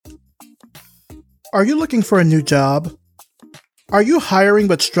Are you looking for a new job? Are you hiring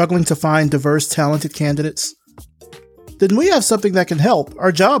but struggling to find diverse, talented candidates? Then we have something that can help,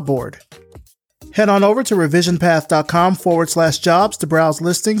 our job board. Head on over to revisionpath.com/jobs to browse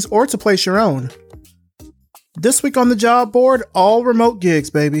listings or to place your own. This week on the job board, all remote gigs,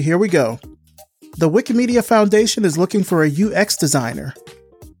 baby. Here we go. The Wikimedia Foundation is looking for a UX designer.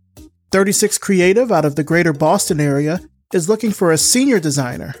 36 Creative out of the greater Boston area is looking for a senior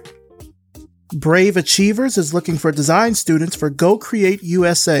designer. Brave Achievers is looking for design students for Go Create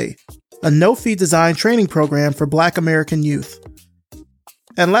USA, a no-fee design training program for Black American youth.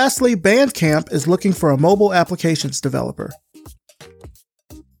 And lastly, Bandcamp is looking for a mobile applications developer.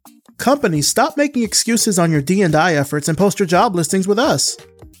 Companies, stop making excuses on your D&I efforts and post your job listings with us.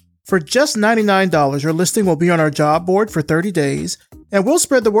 For just $99, your listing will be on our job board for 30 days, and we'll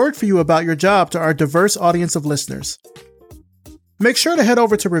spread the word for you about your job to our diverse audience of listeners. Make sure to head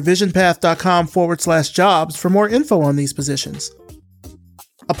over to revisionpath.com/jobs for more info on these positions.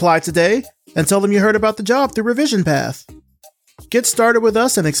 Apply today and tell them you heard about the job through Revision Path. Get started with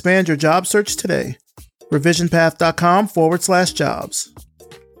us and expand your job search today. revisionpath.com/jobs.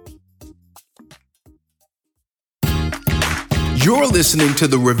 You're listening to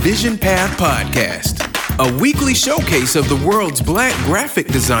the Revision Path Podcast, a weekly showcase of the world's Black graphic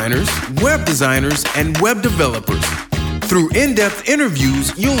designers, web designers, and web developers. Through in-depth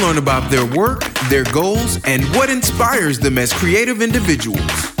interviews, you'll learn about their work, their goals, and what inspires them as creative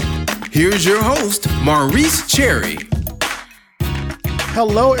individuals. Here's your host, Maurice Cherry.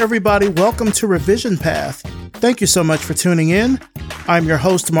 Hello, everybody. Welcome to Revision Path. Thank you so much for tuning in. I'm your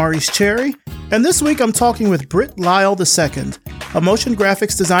host, Maurice Cherry, and this week I'm talking with Britt Lyle II, a motion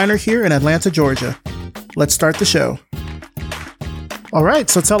graphics designer here in Atlanta, Georgia. Let's start the show. All right,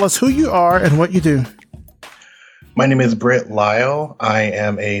 so tell us who you are and what you do. My name is Britt Lyle. I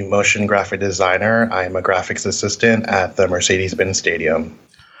am a motion graphic designer. I am a graphics assistant at the Mercedes-Benz Stadium.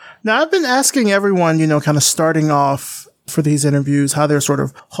 Now, I've been asking everyone, kind of starting off for these interviews, how they're sort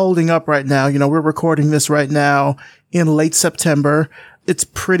of holding up right now. We're recording this right now in late September. It's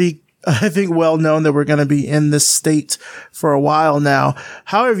pretty, I think, well known that we're going to be in this state for a while now.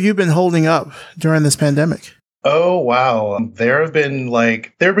 How have you been holding up during this pandemic? Oh, wow. There have been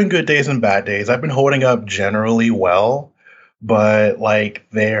good days and bad days. I've been holding up generally well, but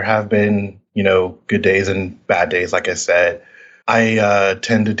there have been, good days and bad days. Like I said, I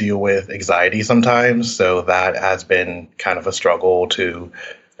tend to deal with anxiety sometimes. So that has been kind of a struggle to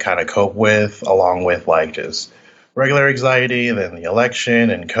kind of cope with, along with just regular anxiety, then the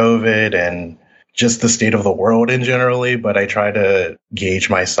election and COVID and just the state of the world in generally. But I try to gauge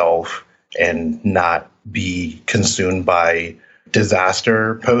myself and not be consumed by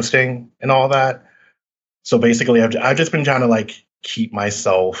disaster posting and all that. So basically, I've just been trying to keep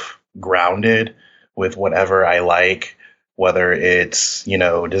myself grounded with whatever I like, whether it's,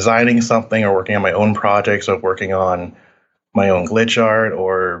 designing something or working on my own projects or working on my own glitch art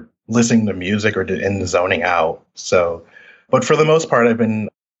or listening to music or and zoning out. So, but for the most part, I've been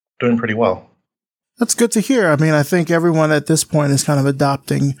doing pretty well. That's good to hear. I mean, I think everyone at this point is kind of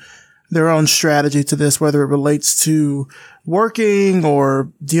adopting their own strategy to this, whether it relates to working or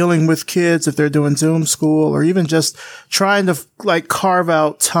dealing with kids if they're doing Zoom school, or even just trying to carve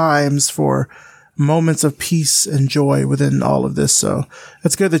out times for moments of peace and joy within all of this. So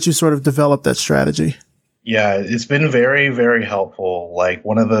it's good that you sort of developed that strategy. Yeah, it's been very, very helpful.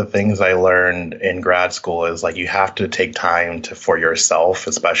 One of the things I learned in grad school is you have to take time for yourself,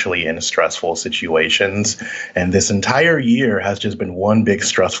 especially in stressful situations. And this entire year has just been one big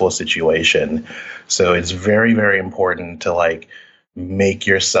stressful situation. So it's very, very important to make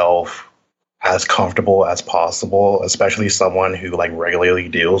yourself as comfortable as possible, especially someone who regularly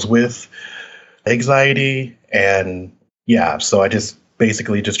deals with anxiety. And yeah, so I just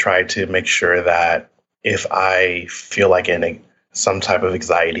basically just try to make sure that if I feel like some type of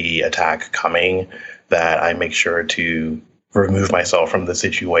anxiety attack coming, that I make sure to remove myself from the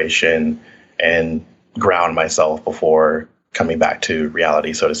situation and ground myself before coming back to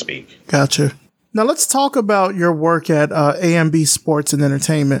reality, so to speak. Gotcha. Now let's talk about your work at A&B Sports and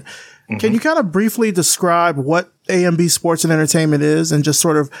Entertainment. Mm-hmm. Can you kind of briefly describe what A&B Sports and Entertainment is, and just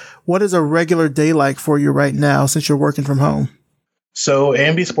sort of what is a regular day like for you right now since you're working from home? So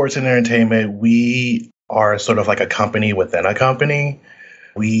A&B Sports and Entertainment, we are sort of like a company within a company.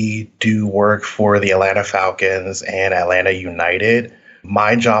 We do work for the Atlanta Falcons and Atlanta United.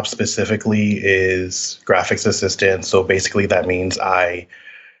 My job specifically is graphics assistant. So basically that means I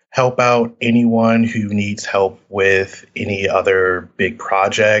help out anyone who needs help with any other big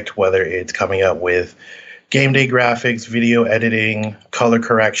project, whether it's coming up with game day graphics, video editing, color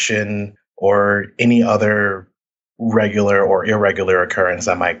correction, or any other regular or irregular occurrence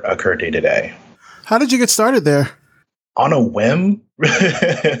that might occur day to day. How did you get started there? On a whim.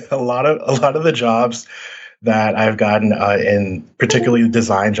 a lot of the jobs that I've gotten, in particularly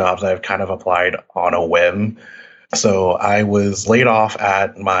design jobs, I've kind of applied on a whim. So I was laid off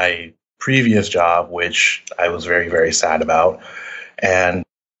at my previous job, which I was very, very sad about. And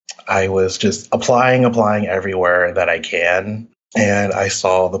I was just applying everywhere that I can. And I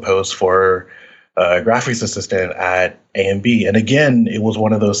saw the post for a graphics assistant at A&B. And again, it was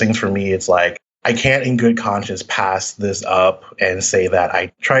one of those things for me. It's like, I can't in good conscience pass this up and say that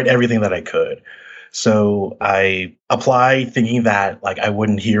I tried everything that I could. So I applied thinking that like I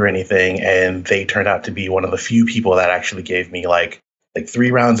wouldn't hear anything, and they turned out to be one of the few people that actually gave me like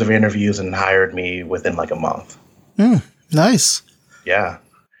 3 rounds of interviews and hired me within like a month. Nice. Yeah.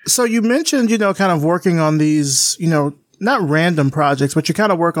 So you mentioned, kind of working on these, not random projects, but you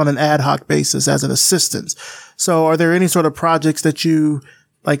kind of work on an ad hoc basis as an assistant. So are there any sort of projects that you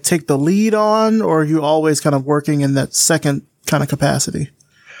like take the lead on, or are you always kind of working in that second kind of capacity?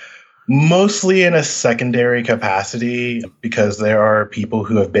 Mostly in a secondary capacity, because there are people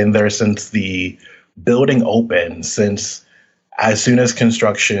who have been there since the building opened. Since as soon as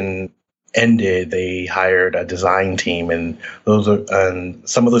construction ended, they hired a design team, and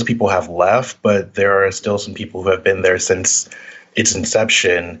some of those people have left, but there are still some people who have been there since its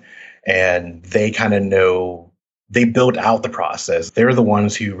inception, and they kind of know, they built out the process. They're the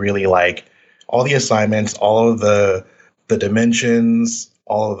ones who really like all the assignments, all of the dimensions,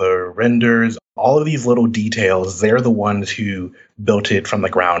 all of the renders, all of these little details. They're the ones who built it from the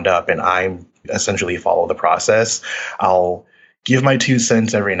ground up, and I essentially follow the process. I'll give my 2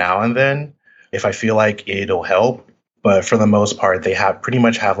 cents every now and then if I feel like it'll help, but for the most part, they pretty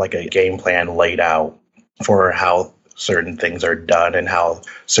much have like a game plan laid out for how certain things are done and how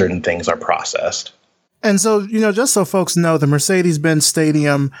certain things are processed. And so, just so folks know, the Mercedes-Benz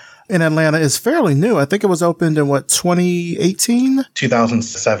Stadium in Atlanta is fairly new. I think it was opened in 2018?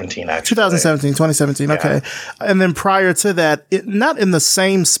 2017, actually. 2017. Yeah. Okay. And then prior to that, not in the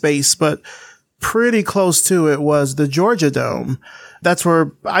same space, but pretty close to it, was the Georgia Dome. That's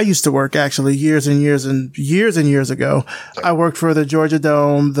where I used to work, actually, years and years ago. I worked for the Georgia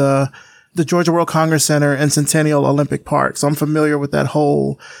Dome, the Georgia World Congress Center, and Centennial Olympic Park. So I'm familiar with that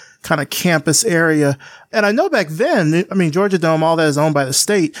whole kind of campus area. And I know back then, Georgia Dome, all that is owned by the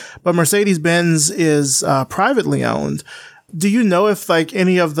state, but Mercedes-Benz is privately owned. Do you know if like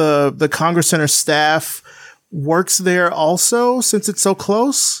any of the Congress Center staff works there also, since it's so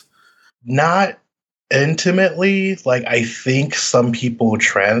close? Not intimately. Like, I think some people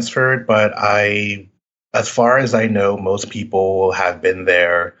transferred, but as far as I know, most people have been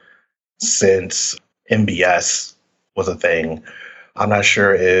there since MBS was a thing. I'm not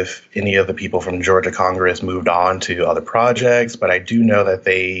sure if any of the people from Georgia Congress moved on to other projects, but I do know that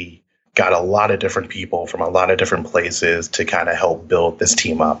they got a lot of different people from a lot of different places to kind of help build this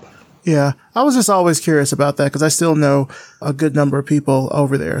team up. Yeah, I was just always curious about that because I still know a good number of people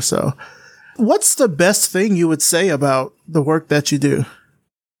over there. So what's the best thing you would say about the work that you do?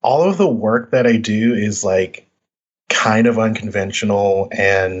 All of the work that I do is like kind of unconventional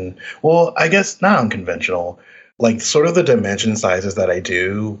and, well, I guess not unconventional. Like sort of the dimension sizes that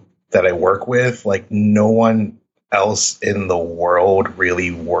I work with, like no one else in the world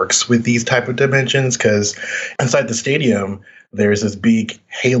really works with these type of dimensions, because inside the stadium, there's this big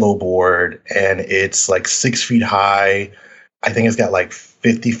halo board and it's like 6 feet high. I think it's got like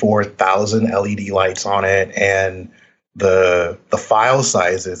 54,000 LED lights on it. And the file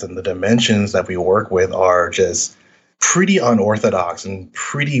sizes and the dimensions that we work with are just pretty unorthodox and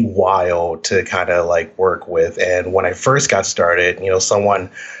pretty wild to kind of like work with. And when I first got started,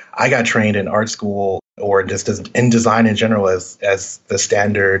 I got trained in art school or just in design in general as the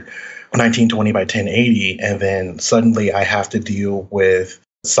standard 1920 by 1080. And then suddenly I have to deal with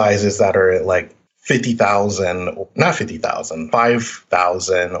sizes that are like 50,000, not 50,000,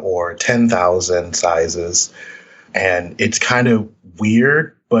 5,000 or 10,000 sizes. And it's kind of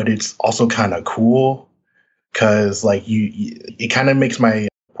weird, but it's also kind of cool. Because like it kind of makes my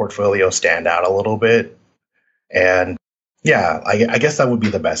portfolio stand out a little bit. And yeah, I guess that would be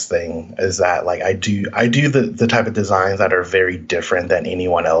the best thing, is that like I do the type of designs that are very different than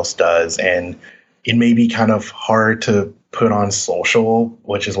anyone else does. And it may be kind of hard to put on social,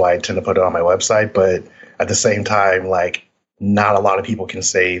 which is why I tend to put it on my website. But at the same time, like not a lot of people can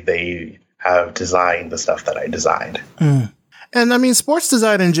say they have designed the stuff that I designed. Mm. And sports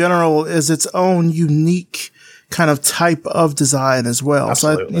design in general is its own unique kind of type of design as well.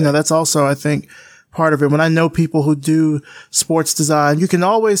 Absolutely. So, that's also, I think, part of it. When I know people who do sports design, you can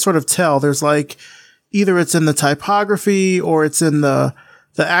always sort of tell there's like, either it's in the typography or it's in the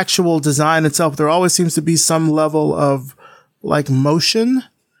actual design itself. There always seems to be some level of like motion.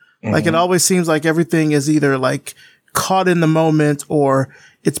 Mm-hmm. Like it always seems like everything is either like caught in the moment or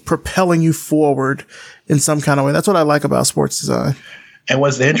it's propelling you forward in some kind of way. That's what I like about sports design. And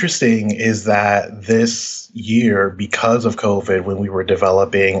what's interesting is that this year, because of COVID, when we were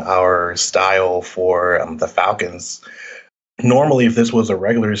developing our style for the Falcons, normally if this was a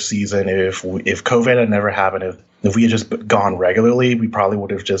regular season, if COVID had never happened, if we had just gone regularly, we probably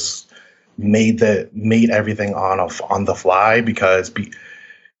would have just made everything on the fly, because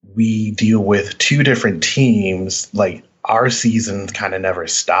we deal with two different teams. Like our seasons kind of never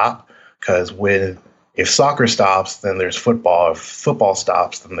stop, because if soccer stops, then there's football. If football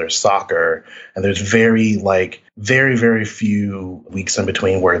stops, then there's soccer. And there's very, very few weeks in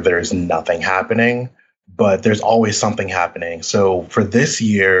between where there's nothing happening, but there's always something happening. So for this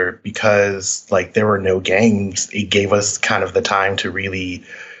year, because like there were no games, it gave us kind of the time to really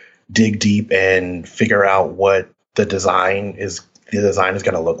dig deep and figure out what the design is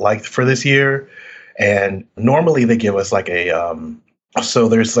going to look like for this year. And normally they give us like so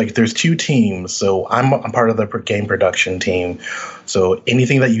there's two teams. So I'm part of the game production team. So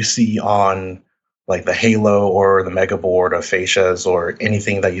anything that you see on like the Halo or the Mega Board of fascias, or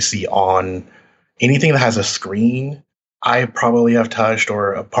anything that you see on anything that has a screen, I probably have touched,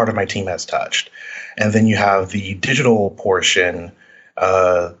 or a part of my team has touched. And then you have the digital portion,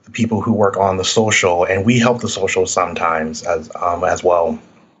 the people who work on the social, and we help the social sometimes as well.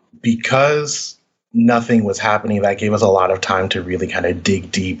 Because nothing was happening, that gave us a lot of time to really kind of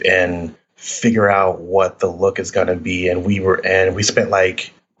dig deep and figure out what the look is going to be. And we spent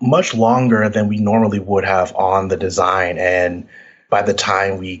like much longer than we normally would have on the design. And by the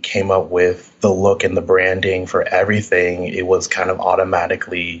time we came up with the look and the branding for everything, it was kind of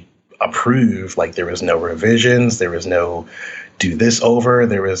automatically approved. Like there was no revisions, there was no do this over,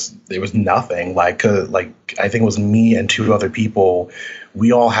 there was nothing. Like I think it was me and two other people.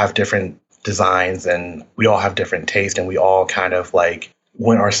 We all have different designs and we all have different taste, and we all kind of like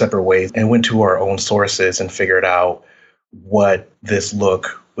went our separate ways and went to our own sources and figured out what this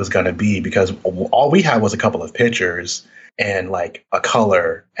look was going to be, because all we had was a couple of pictures and like a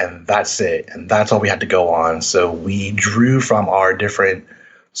color, and that's it, and that's all we had to go on. So we drew from our different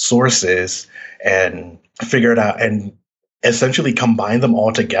sources and figured out and essentially combined them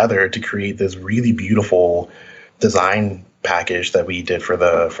all together to create this really beautiful design package that we did for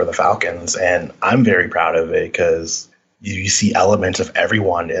the Falcons. And I'm very proud of it, because you see elements of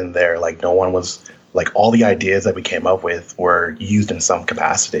everyone in there. Like no one was like, all the ideas that we came up with were used in some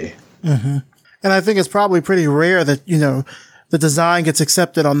capacity. Mm-hmm. And I think it's probably pretty rare that, the design gets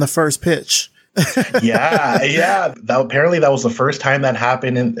accepted on the first pitch. Yeah. Apparently that was the first time that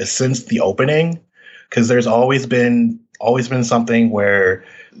happened since the opening, because there's always been something where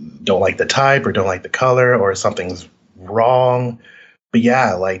don't like the type or don't like the color or something's wrong. But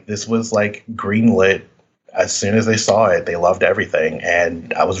yeah, like this was like greenlit as soon as they saw it. They loved everything,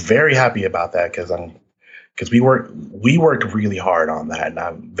 and I was very happy about that, because we worked really hard on that, and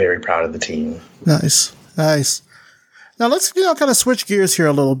I'm very proud of the team. Nice. Now let's kind of switch gears here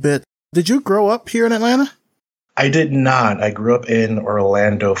a little bit. Did you grow up here in Atlanta? I did not. I grew up in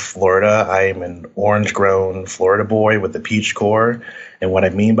Orlando, Florida. I am an orange-grown Florida boy with a peach core. And what I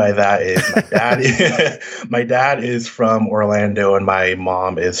mean by that is my dad is from Orlando, and my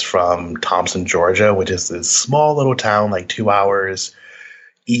mom is from Thompson, Georgia, which is this small little town like 2 hours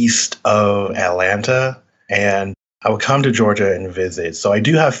east of Atlanta. And I would come to Georgia and visit. So I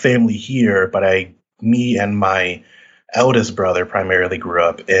do have family here, but me and my eldest brother primarily grew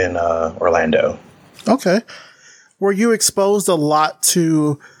up in Orlando. Okay. Were you exposed a lot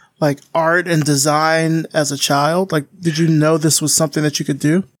to like art and design as a child? Like, did you know this was something that you could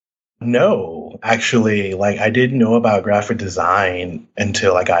do? No, actually, like I didn't know about graphic design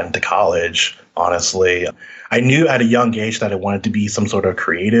until I got into college, honestly. I knew at a young age that I wanted to be some sort of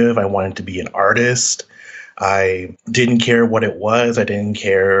creative. I wanted to be an artist. I didn't care what it was. I didn't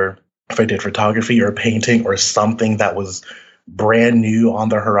care if I did photography or painting or something that was brand new on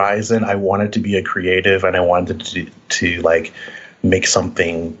the horizon. I wanted to be a creative, and I wanted to like make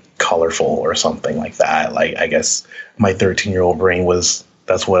something colorful or something like that. Like, I guess my 13-year-old brain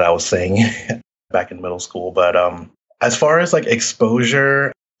that's what I was saying back in middle school. But as far as like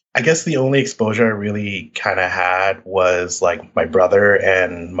exposure, I guess the only exposure I really kind of had was like my brother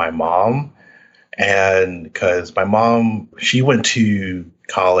and my mom. And because my mom, she went to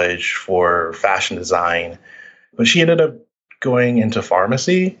college for fashion design, but she ended up going into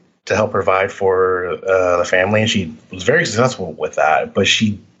pharmacy. to help provide for the family, and she was very successful with that. But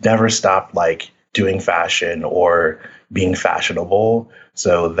she never stopped like doing fashion or being fashionable,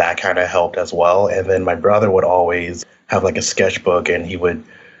 so that kind of helped as well. And then my brother would always have like a sketchbook, and he would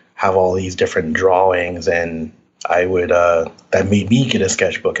have all these different drawings, and I would that made me get a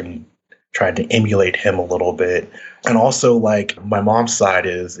sketchbook and tried to emulate him a little bit. And also, like, my mom's side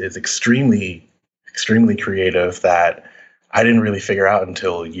is extremely creative that I didn't really figure out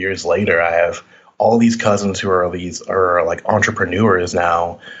until years later. I have all these cousins who are like entrepreneurs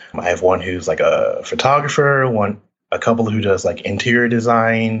now. I have one who's like a photographer, a couple who does like interior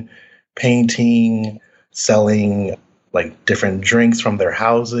design, painting, selling like different drinks from their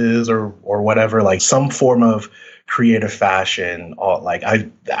houses or whatever, like some form of creative fashion. Like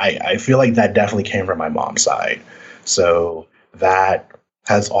I feel like that definitely came from my mom's side. So that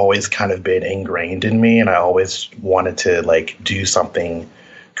has always kind of been ingrained in me, and I always wanted to like do something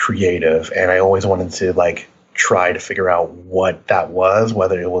creative, and I always wanted to like try to figure out what that was,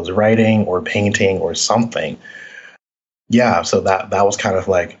 whether it was writing or painting or something. Yeah, so that was kind of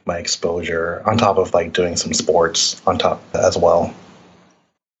like my exposure, on top of like doing some sports on top as well.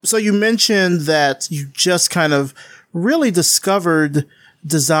 So you mentioned that you just kind of really discovered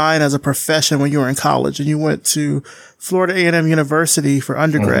design as a profession when you were in college, and you went to Florida A&M University for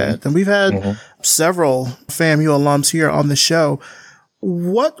undergrad. Mm-hmm. And we've had several FAMU alums here on the show.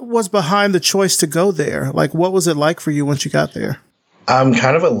 What was behind the choice to go there? Like, what was it like for you once you got there? I'm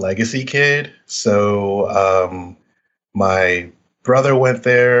kind of a legacy kid. So my brother went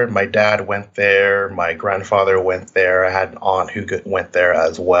there, my dad went there, my grandfather went there. I had an aunt who went there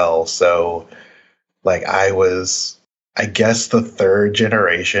as well. So like I was, I guess, the third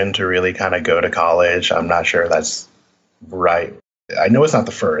generation to really kind of go to college. I'm not sure that's right. I know it's not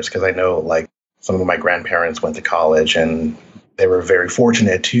the first, because I know like some of my grandparents went to college and they were very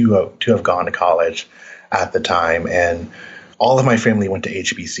fortunate to have gone to college at the time. And all of my family went to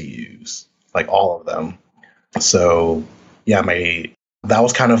HBCUs, like all of them. So yeah, that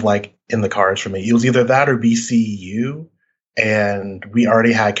was kind of like in the cards for me. It was either that or BCU, and we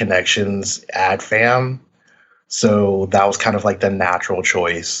already had connections at FAM. So that was kind of like the natural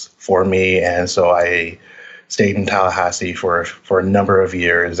choice for me. And so I stayed in Tallahassee for a number of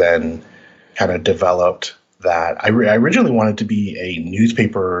years and kind of developed that. I originally wanted to be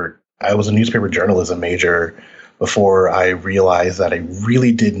I was a newspaper journalism major before I realized that I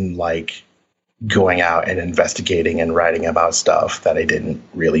really didn't like going out and investigating and writing about stuff that I didn't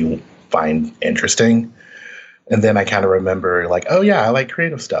really find interesting. And then I kind of remember like, oh yeah, I like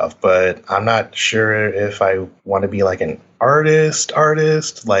creative stuff, but I'm not sure if I want to be like an artist,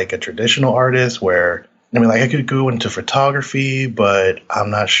 like a traditional artist where, I mean, like I could go into photography, but I'm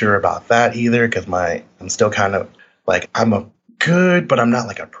not sure about that either, because I'm still kind of like, but I'm not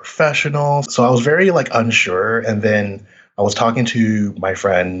like a professional. So I was very like unsure. And then I was talking to my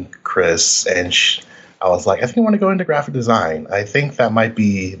friend Chris, and I was like, I think I want to go into graphic design. I think that might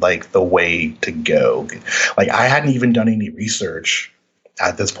be like the way to go. Like I hadn't even done any research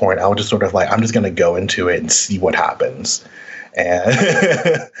at this point. I was just sort of like, I'm just going to go into it and see what happens.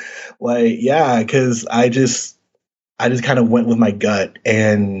 And like, yeah, because I just kind of went with my gut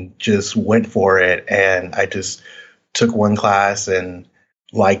and just went for it. And I just took one class and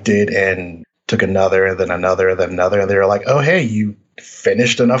liked it, and took another, and then another, and then another. And they were like, oh, hey, you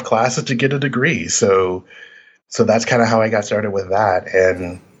finished enough classes to get a degree. So that's kind of how I got started with that.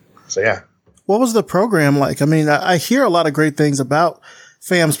 And so, yeah. What was the program like? I mean, I hear a lot of great things about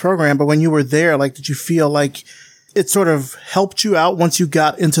FAM's program, but when you were there, like, did you feel like it sort of helped you out once you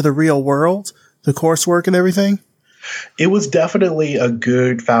got into the real world, the coursework and everything? It was definitely a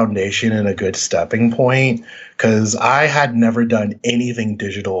good foundation and a good stepping point, because I had never done anything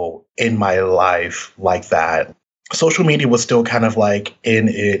digital in my life like that. Social media was still kind of like in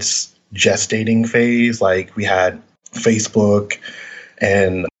its gestating phase. Like we had Facebook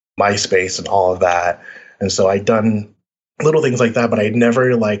and MySpace and all of that. And so I'd done little things like that, but I'd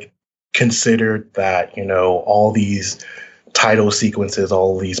never like considered that, all these title sequences,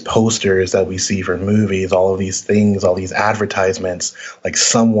 all of these posters that we see for movies, all of these things, all these advertisements, like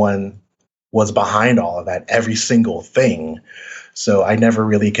someone was behind all of that, every single thing. So I never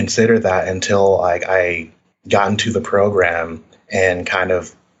really considered that until like I got into the program and kind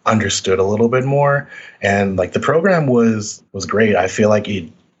of understood a little bit more. And like the program was great. I feel like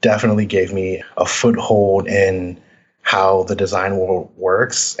it definitely gave me a foothold in how the design world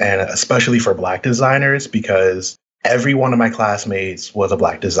works, and especially for Black designers, because every one of my classmates was a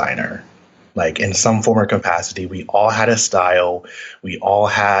Black designer, like in some form or capacity. We all had a style. We all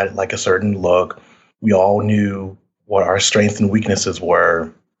had like a certain look. We all knew what our strengths and weaknesses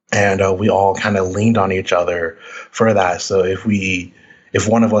were. And we all kind of leaned on each other for that. So if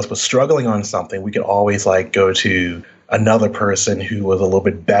one of us was struggling on something, we could always like go to another person who was a little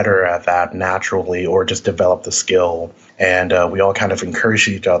bit better at that naturally, or just develop the skill. And we all kind of encouraged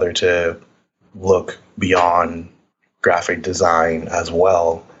each other to look beyond graphic design as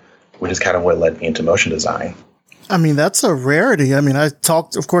well, which is kind of what led me into motion design. I mean, that's a rarity. I mean, I've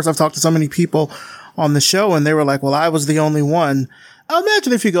talked to so many people on the show and they were like, well, I was the only one. I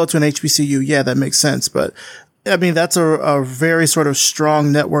imagine if you go to an HBCU, yeah, that makes sense. But I mean, that's a very sort of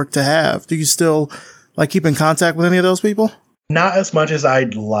strong network to have. Do you still like keep in contact with any of those people? Not as much as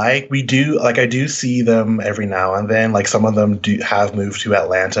I'd like. We do, like, I do see them every now and then. Like, some of them do have moved to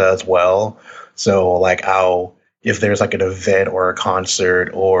Atlanta as well. So, like, if there's like an event or a concert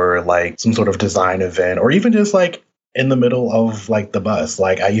or like some sort of design event, or even just like in the middle of like the bus.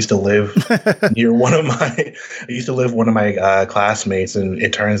 Like, I used to live near one of my classmates, and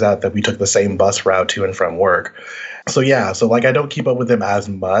it turns out that we took the same bus route to and from work. So yeah, so like I don't keep up with them as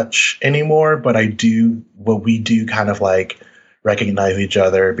much anymore, but we do kind of like recognize each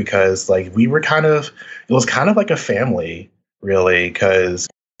other, because like it was kind of like a family, really, because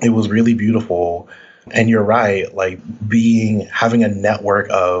it was really beautiful. And you're right, like having a network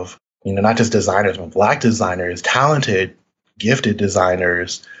of, not just designers, but Black designers, talented, gifted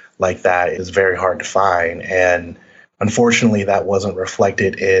designers like that is very hard to find. And unfortunately, that wasn't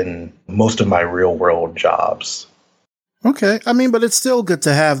reflected in most of my real world jobs. Okay. I mean, but it's still good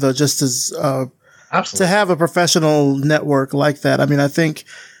to have, though, just as Absolutely. To have a professional network like that. I mean, I think,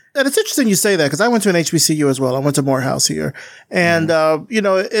 and it's interesting you say that, because I went to an HBCU as well. I went to Morehouse here. And,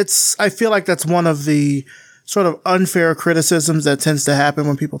 I feel like that's one of the sort of unfair criticisms that tends to happen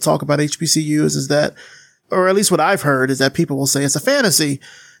when people talk about HBCUs, is that, or at least what I've heard, is that people will say it's a fantasy.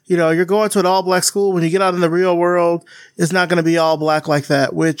 You're going to an all Black school. When you get out in the real world, it's not going to be all Black like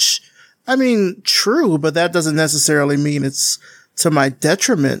that, which, I mean, true, but that doesn't necessarily mean it's to my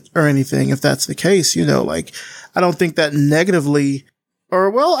detriment or anything, if that's the case. Like, I don't think that negatively, or,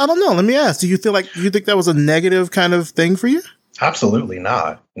 well, I don't know. Let me ask, do you think that was a negative kind of thing for you? Absolutely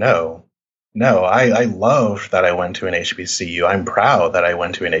not. No, I loved that I went to an HBCU. I'm proud that I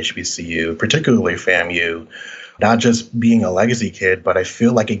went to an HBCU, particularly FAMU, not just being a legacy kid, but I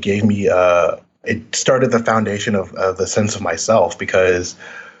feel like it gave me, it started the foundation of the sense of myself, because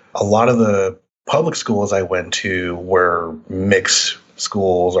a lot of the public schools I went to were mixed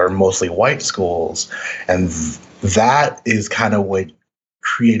schools, or mostly white schools. And that is kind of what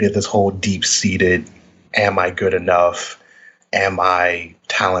created this whole deep-seated, am I good enough? Am I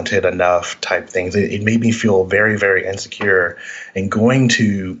talented enough type things? It made me feel very, very insecure. And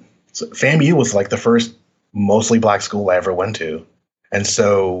FAMU was like the first mostly Black school I ever went to. And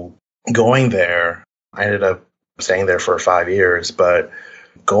so going there, I ended up staying there for 5 years, but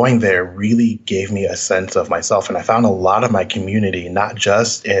going there really gave me a sense of myself. And I found a lot of my community, not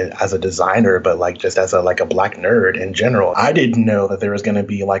just as a designer, but like just as a Black nerd in general. I didn't know that there was going to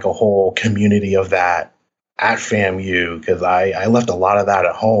be like a whole community of that at FAMU, because I left a lot of that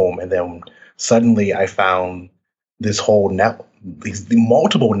at home. And then suddenly I found this whole these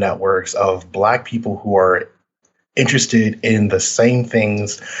multiple networks of Black people who are interested in the same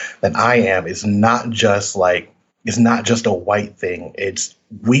things that I am. It's not just a white thing.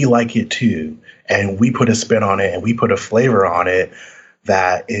 We like it too. And we put a spin on it, and we put a flavor on it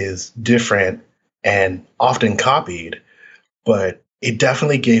that is different and often copied. But it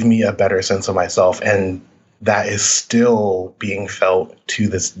definitely gave me a better sense of myself. And that is still being felt to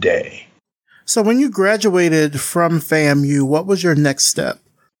this day. So when you graduated from FAMU, what was your next step?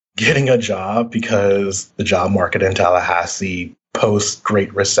 Getting a job, because the job market in Tallahassee post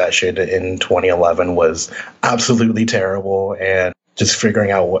Great Recession in 2011 was absolutely terrible. And just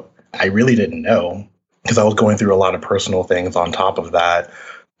figuring out what I really didn't know, because I was going through a lot of personal things on top of that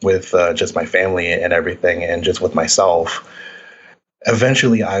with just my family and everything, and just with myself.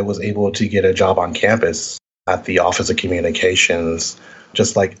 Eventually, I was able to get a job on campus at the Office of Communications,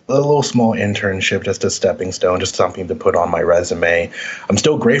 just like a little small internship, just a stepping stone, just something to put on my resume. I'm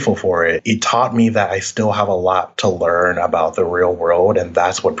still grateful for it. It taught me that I still have a lot to learn about the real world, and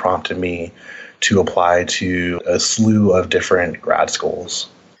that's what prompted me to apply to a slew of different grad schools.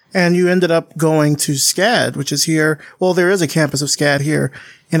 And you ended up going to SCAD, which is here. Well, there is a campus of SCAD here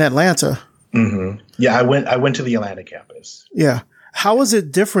in Atlanta. Mm-hmm. Yeah, I went to the Atlanta campus. Yeah. How is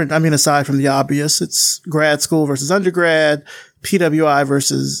it different? I mean, aside from the obvious, it's grad school versus undergrad, PWI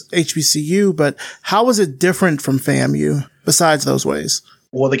versus HBCU, but how is it different from FAMU besides those ways?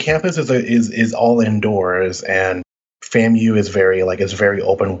 Well, the campus is all indoors, and FAMU is very like it's very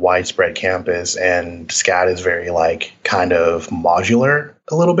open, widespread campus, and SCAD is very like kind of modular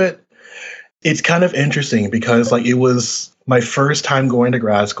a little bit. It's kind of interesting because like it was my first time going to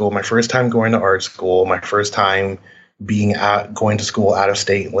grad school, my first time going to art school, my first time going to school out of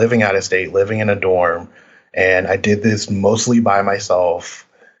state, living in a dorm. And I did this mostly by myself.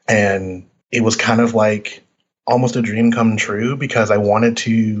 And it was kind of like almost a dream come true because I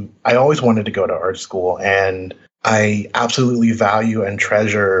always wanted to go to art school. And I absolutely value and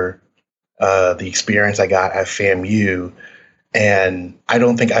treasure the experience I got at FAMU. And I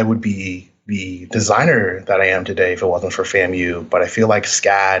don't think I would be the designer that I am today if it wasn't for FAMU. But I feel like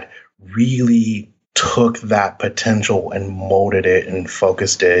SCAD really took that potential and molded it and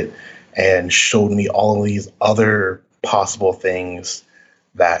focused it and showed me all of these other possible things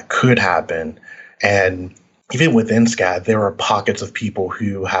that could happen. And even within SCAD, there were pockets of people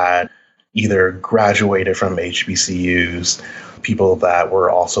who had either graduated from HBCUs, people that were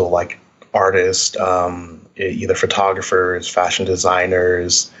also like artists, either photographers, fashion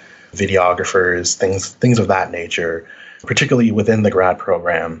designers, videographers, things of that nature, particularly within the grad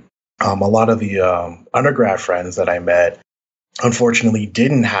program. A lot of the undergrad friends that I met, unfortunately,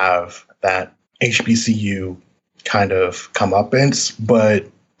 didn't have that HBCU kind of comeuppance, but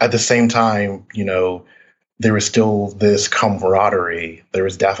at the same time, you know, there was still this camaraderie. There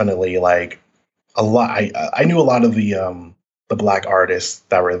was definitely like a lot. I knew a lot of the Black artists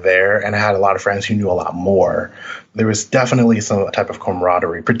that were there, and I had a lot of friends who knew a lot more. There was definitely some type of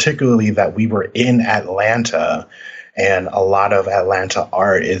camaraderie, particularly that we were in Atlanta. And a lot of Atlanta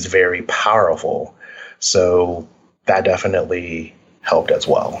art is very powerful. So that definitely helped as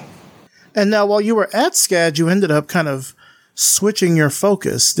well. And now while you were at SCAD, you ended up kind of switching your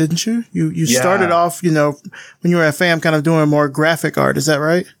focus, didn't you? You started off, you know, when you were at FAM kind of doing more graphic art. Is that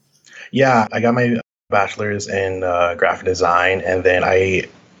right? Yeah, I got my bachelor's in graphic design. And then I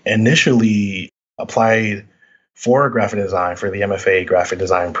initially applied for graphic design for the MFA graphic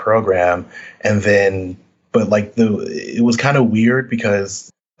design program. And then but like it was kind of weird because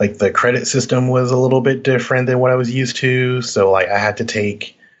like the credit system was a little bit different than what I was used to. So like I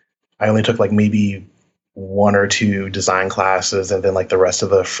only took like maybe 1 or 2 design classes. And then like the rest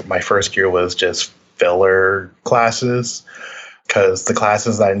of my first year was just filler classes because the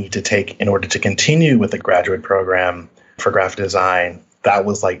classes that I need to take in order to continue with the graduate program for graphic design, that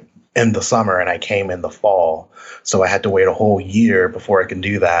was like in the summer and I came in the fall. So I had to wait a whole year before I could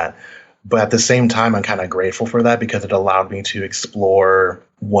do that. But at the same time, I'm kind of grateful for that because it allowed me to explore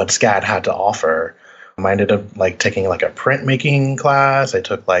what SCAD had to offer. I ended up like taking like a printmaking class. I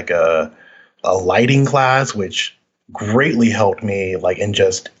took like a lighting class, which greatly helped me like in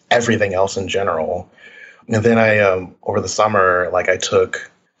just everything else in general. And then I over the summer, like I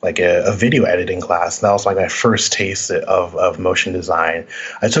took like a video editing class. That was like my first taste of motion design.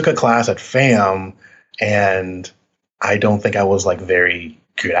 I took a class at FAM, and I don't think I was like very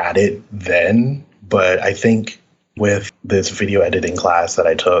good at it then, but I think with this video editing class that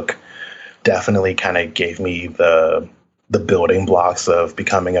I took, definitely kind of gave me the building blocks of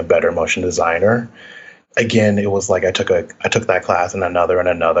becoming a better motion designer. Again, it was like I took that class and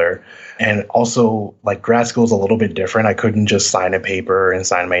another, and also like grad school is a little bit different. I couldn't just sign a paper and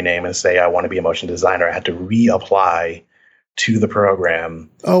sign my name and say I want to be a motion designer. I had to reapply to the program.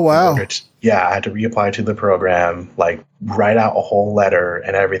 Oh wow! I had to reapply to the program, like write out a whole letter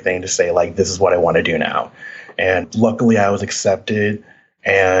and everything to say like this is what I want to do now. And luckily, I was accepted,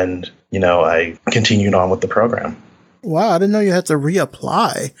 and you know I continued on with the program. Wow, I didn't know you had to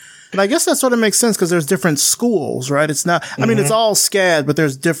reapply. But I guess that sort of makes sense because there's different schools, right? It's not, I mean, it's all SCAD, but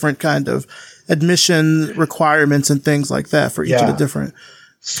there's different kind of admission requirements and things like that for each of the different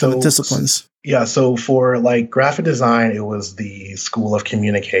kind of disciplines. Yeah, so for like graphic design, it was the School of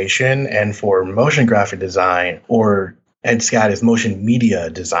Communication, and for motion graphic design, and SCAD is motion media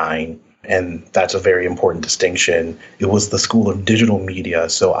design, and that's a very important distinction. It was the School of Digital Media,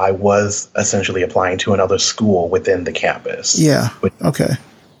 so I was essentially applying to another school within the campus. Yeah, okay.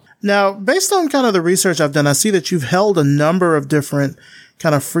 Now, based on kind of the research I've done, I see that you've held a number of different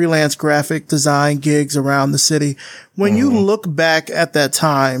kind of freelance graphic design gigs around the city. When you look back at that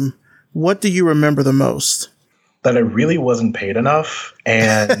time, what do you remember the most? That I really wasn't paid enough,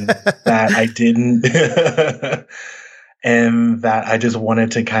 and that I didn't, and that I just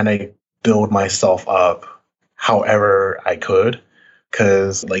wanted to kind of build myself up however I could.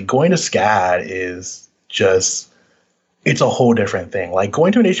 Because like going to SCAD is just, it's a whole different thing. Like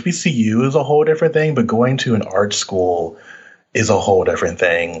going to an HBCU is a whole different thing, but going to an art school is a whole different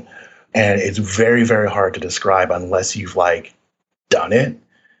thing. And it's very, very hard to describe unless you've like done it.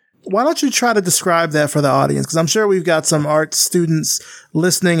 Why don't you try to describe that for the audience? Because I'm sure we've got some art students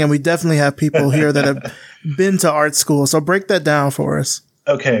listening, and we definitely have people here that have been to art school. So break that down for us.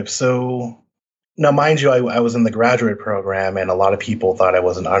 Okay, so now, mind you, I was in the graduate program, and a lot of people thought I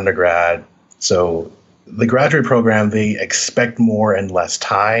was an undergrad. So the graduate program, they expect more and less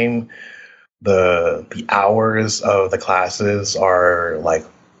time. The hours of the classes are like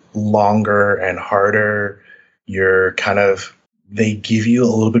longer and harder. They give you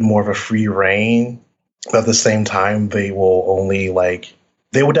a little bit more of a free rein, but at the same time, they will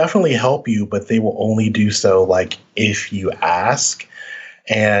definitely help you, but they will only do so like if you ask.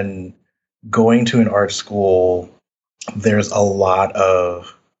 And going to an art school, there's a lot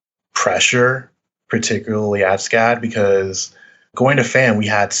of pressure, particularly at SCAD, because going to FAM, we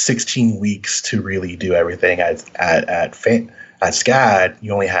had 16 weeks to really do everything. At SCAD,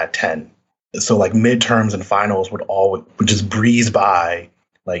 you only had 10. So like midterms and finals would just breeze by.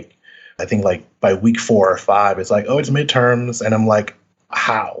 Like, I think like by week 4 or 5, it's like, oh, it's midterms. And I'm like,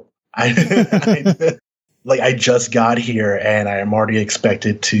 how? I just got here and I am already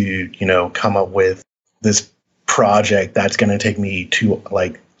expected to, come up with this project that's going to take me to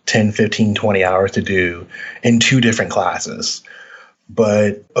like 10, 15, 20 hours to do in 2 different classes.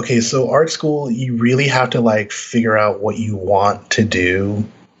 But okay, so art school, you really have to like figure out what you want to do.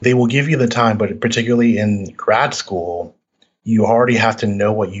 They will give you the time, but particularly in grad school, you already have to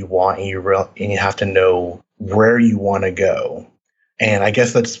know what you want and you have to know where you want to go. And I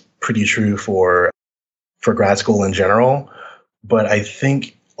guess that's pretty true for grad school in general. But I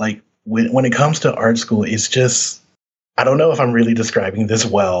think like when it comes to art school, it's just, I don't know if I'm really describing this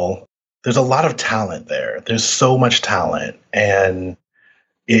well. There's a lot of talent there. There's so much talent. And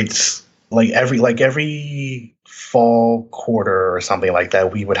it's like every fall quarter or something like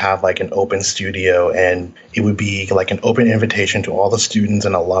that, we would have like an open studio, and it would be like an open invitation to all the students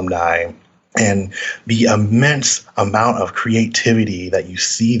and alumni. And the immense amount of creativity that you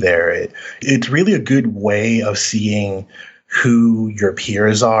see there, it's really a good way of seeing who your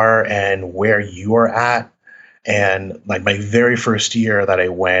peers are and where you are at. And like my very first year that I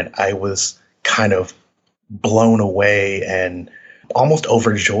went, I was kind of blown away and almost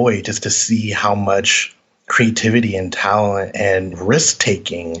overjoyed just to see how much creativity and talent and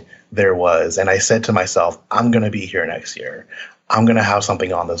risk-taking there was. And I said to myself, I'm going to be here next year. I'm going to have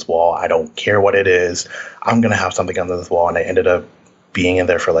something on this wall. I don't care what it is. I'm going to have something on this wall. And I ended up being in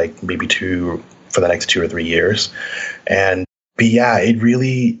there for like maybe for the next 2 or 3 years. But yeah, it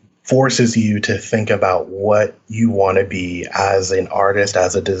really forces you to think about what you want to be as an artist,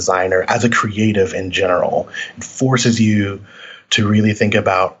 as a designer, as a creative in general. It forces you to really think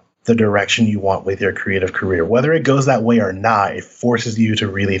about the direction you want with your creative career. Whether it goes that way or not, it forces you to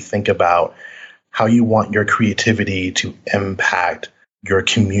really think about how you want your creativity to impact your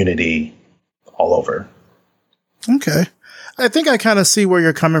community all over. Okay. I think I kind of see where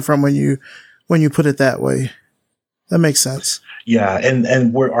you're coming from when you put it that way. That makes sense. Yeah,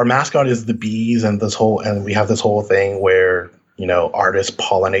 and our mascot is the bees, and we have this whole thing where, artists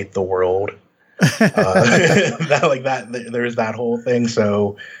pollinate the world. There's that whole thing.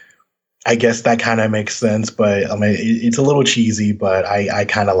 So I guess that kind of makes sense, but I mean, it's a little cheesy, but I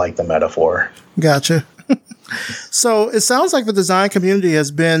kind of like the metaphor. Gotcha. So it sounds like the design community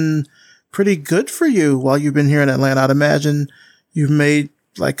has been pretty good for you while you've been here in Atlanta. I'd imagine you've made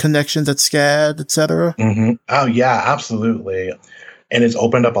like connections at SCAD, et cetera. Mm-hmm. Oh yeah, absolutely. And it's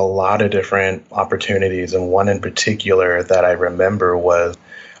opened up a lot of different opportunities. And one in particular that I remember was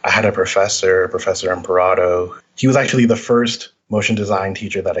I had a Professor Imperato. He was actually the first motion design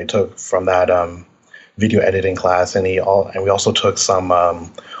teacher that I took from that video editing class. And we also took some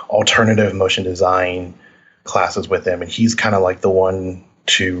alternative motion design classes with him. And he's kind of like the one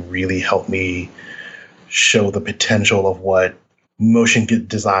to really help me show the potential of what motion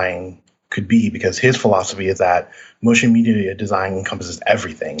design could be, because his philosophy is that motion media design encompasses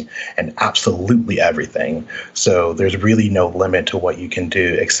everything and absolutely everything. So there's really no limit to what you can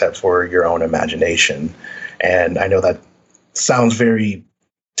do except for your own imagination. And I know that sounds very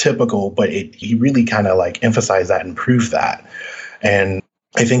typical, but he really kind of like emphasized that and proved that. And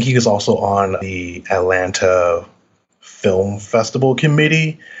I think he was also on the Atlanta Film Festival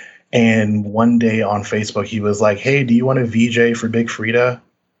committee. And one day on Facebook, he was like, "Hey, do you want to VJ for Big Frida?"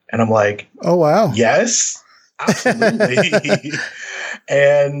 And I'm like, "Oh, wow. Yes, absolutely."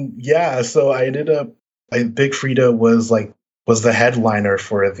 And yeah, so I ended up, Big Frida was the headliner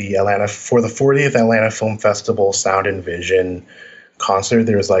for the 40th Atlanta Film Festival Sound and Vision concert.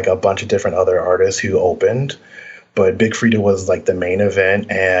 There was like a bunch of different other artists who opened, but Big Frida was like the main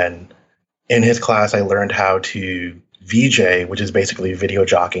event. And in his class, I learned how to VJ, which is basically video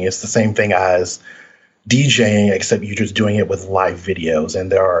jockeying. It's the same thing as DJing, except you're just doing it with live videos.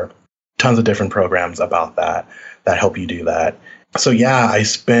 And there are tons of different programs about that help you do that. So yeah, I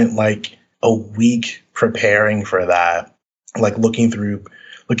spent like a week preparing for that, like looking through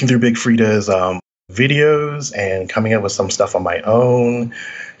Big Frida's videos and coming up with some stuff on my own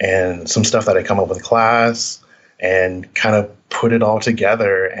and some stuff that I come up with class and kind of put it all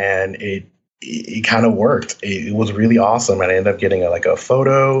together, and it kind of worked. It was really awesome, and I ended up getting a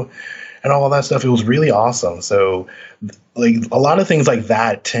photo and all of that stuff. It was really awesome. So like a lot of things like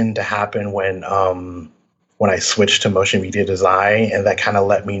that tend to happen when I switched to motion media design, and that kind of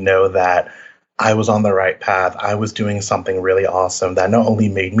let me know that I was on the right path. I was doing something really awesome that not only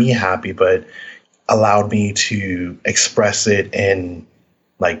made me happy, but allowed me to express it in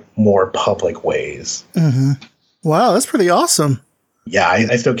like more public ways. Mm-hmm. Wow, that's pretty awesome. Yeah,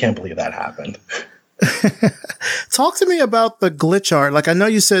 I still can't believe that happened. Talk to me about the glitch art. Like, I know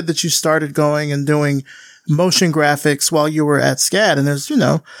you said that you started going and doing motion graphics while you were at SCAD, and there's,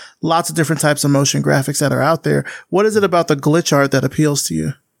 lots of different types of motion graphics that are out there. What is it about the glitch art that appeals to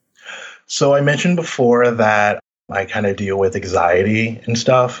you? So I mentioned before that I kind of deal with anxiety and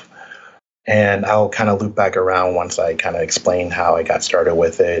stuff, and I'll kind of loop back around once I kind of explain how I got started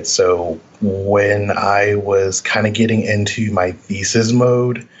with it. So when I was kind of getting into my thesis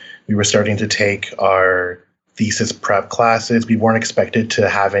mode, we were starting to take our thesis prep classes. We weren't expected to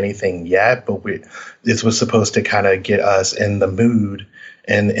have anything yet, but this was supposed to kind of get us in the mood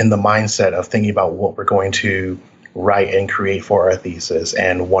and in the mindset of thinking about what we're going to write and create for our thesis.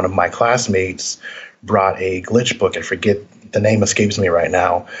 And one of my classmates brought a glitch book. I forget, the name escapes me right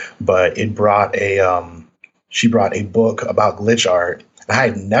now, but she brought a book about glitch art. I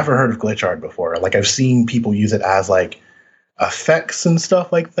had never heard of glitch art before. Like, I've seen people use it as like effects and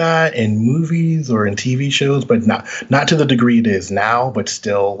stuff like that in movies or in TV shows, but not to the degree it is now, but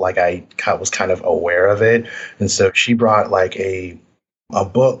still, like, I was kind of aware of it. And so she brought like a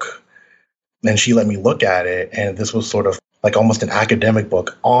book, and she let me look at it, and this was sort of like almost an academic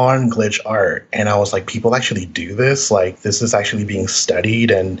book on glitch art. And I was like, people actually do this? Like, this is actually being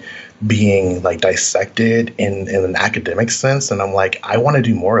studied and being like dissected in an academic sense. And I'm like, I want to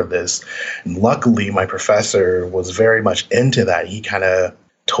do more of this. And luckily, my professor was very much into that. He kind of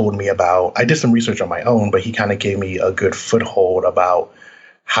told me about, I did some research on my own, but he kind of gave me a good foothold about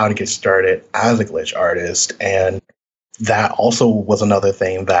how to get started as a glitch artist. And that also was another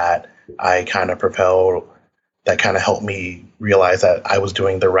thing that I kind of propelled, that kind of helped me realize that I was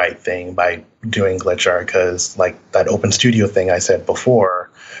doing the right thing by doing glitch art, because like that open studio thing I said before.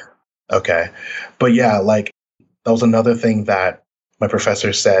 Okay. But yeah, like that was another thing that my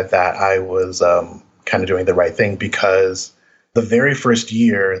professor said, that I was kind of doing the right thing, because the very first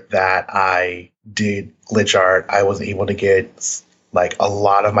year that I did glitch art, I was able to get like a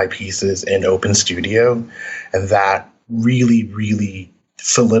lot of my pieces in open studio, and that really, really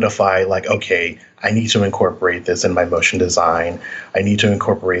solidify, like, okay, I need to incorporate this in my motion design. I need to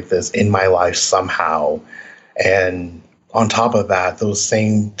incorporate this in my life somehow. And on top of that, those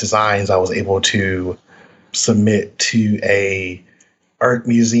same designs I was able to submit to a art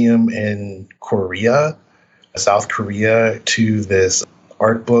museum in Korea, South Korea, to this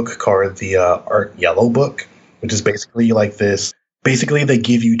art book called the Art Yellow Book, which is basically like this. Basically, they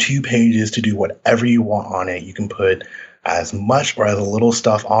give you 2 pages to do whatever you want on it. You can put as much or as little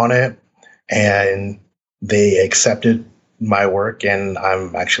stuff on it, and they accepted my work, and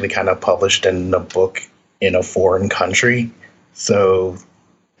I'm actually kind of published in a book in a foreign country. So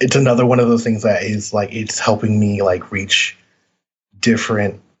it's another one of those things that is like, it's helping me like reach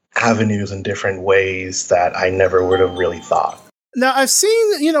different avenues and different ways that I never would have really thought. Now, I've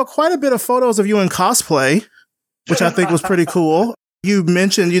seen, quite a bit of photos of you in cosplay, which I think was pretty cool. You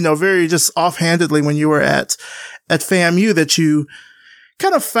mentioned, very just offhandedly when you were at FAMU that you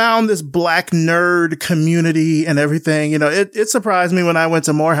kind of found this Black nerd community and everything. It surprised me when I went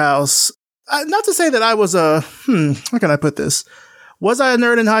to Morehouse. Not to say that I was how can I put this? Was I a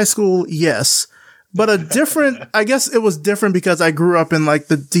nerd in high school? Yes. But I guess it was different because I grew up in like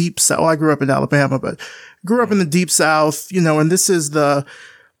the deep South. Well, I grew up in Alabama, but grew up in the deep South, and this is the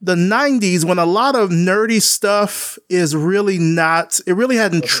 90s, when a lot of nerdy stuff is really it really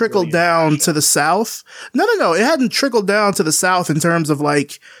hadn't trickled down to the South. No. It hadn't trickled down to the South in terms of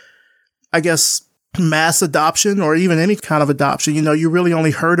like, I guess, mass adoption or even any kind of adoption. You really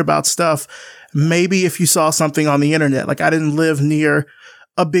only heard about stuff maybe if you saw something on the internet. Like, I didn't live near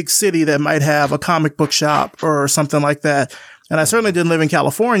a big city that might have a comic book shop or something like that. And I certainly didn't live in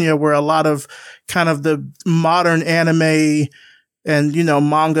California, where a lot of kind of the modern anime and,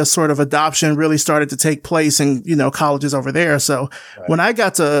 manga sort of adoption really started to take place in, colleges over there. So when I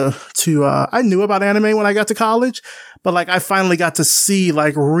got to I knew about anime when I got to college, but like I finally got to see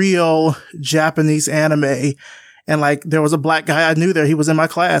like real Japanese anime. And like there was a black guy I knew there. He was in my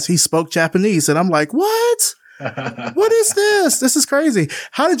class. He spoke Japanese. And I'm like, what? What is this? This is crazy.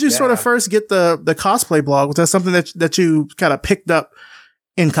 How did you sort of first get the cosplay blog? Was that something that you kind of picked up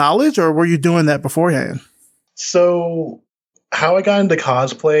in college, or were you doing that beforehand? So how I got into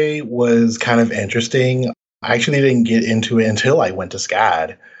cosplay was kind of interesting. I actually didn't get into it until I went to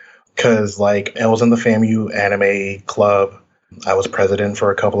SCAD, because like I was in the FAMU anime club. I was president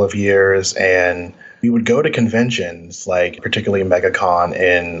for a couple of years, and we would go to conventions, like particularly MegaCon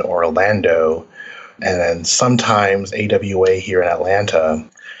in Orlando, and then sometimes AWA here in Atlanta.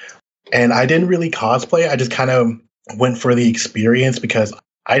 And I didn't really cosplay. I just kind of went for the experience because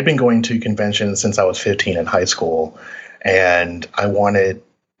I'd been going to conventions since I was 15 in high school. And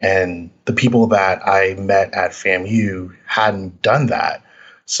and the people that I met at FAMU hadn't done that.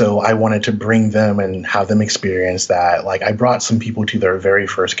 So I wanted to bring them and have them experience that. Like I brought some people to their very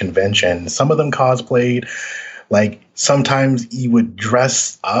first convention. Some of them cosplayed. Like sometimes you would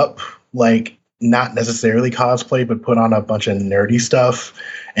dress up, like not necessarily cosplay, but put on a bunch of nerdy stuff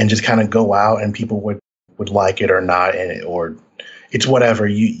and just kind of go out, and people would like it or not, or it's whatever.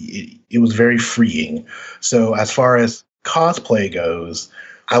 It was very freeing. So as far as cosplay goes,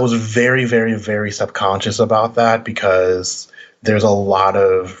 I was very, very, very subconscious about that because there's a lot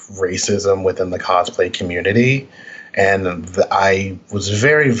of racism within the cosplay community. And I was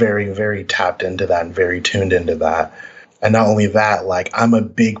very, very, very tapped into that and very tuned into that. And not only that, like I'm a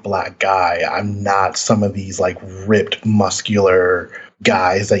big black guy. I'm not some of these like ripped, muscular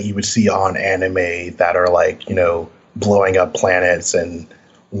guys that you would see on anime that are like, blowing up planets and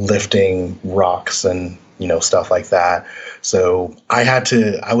lifting rocks and, stuff like that. So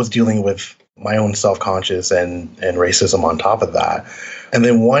I was dealing with my own self-conscious and racism on top of that. And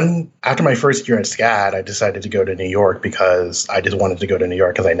then after my first year at SCAD, I decided to go to New York because I just wanted to go to New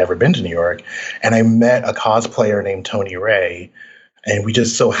York because I'd never been to New York. And I met a cosplayer named Tony Ray, and we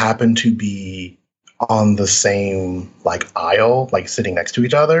just so happened to be on the same like aisle, like sitting next to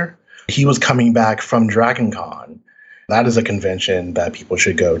each other. He was coming back from Dragon Con. That is a convention that people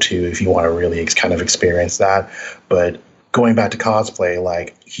should go to if you want to really kind of experience that. But going back to cosplay,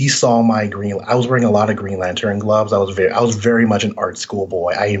 like he saw I was wearing a lot of Green Lantern gloves. I was very much an art school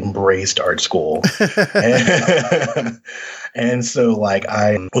boy. I embraced art school. And so like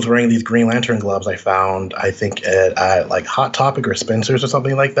I was wearing these Green Lantern gloves I found, I think at like Hot Topic or Spencer's or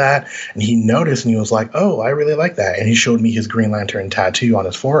something like that. And he noticed and he was like, oh, I really like that. And he showed me his Green Lantern tattoo on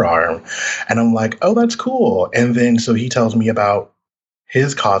his forearm. And I'm like, oh, that's cool. And then so he tells me about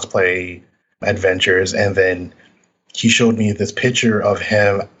his cosplay adventures. And then he showed me this picture of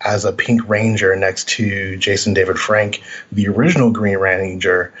him as a Pink Ranger next to Jason David Frank, the original Green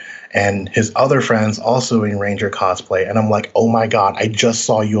Ranger, and his other friends also in Ranger cosplay. And I'm like, oh my God, I just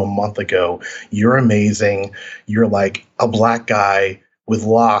saw you a month ago. You're amazing. You're like a black guy with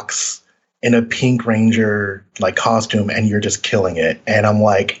locks in a Pink Ranger like costume, and you're just killing it. And I'm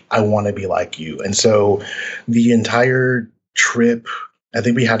like, I want to be like you. And so the entire trip, I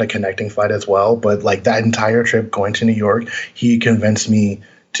think we had a connecting flight as well, but like that entire trip going to New York, he convinced me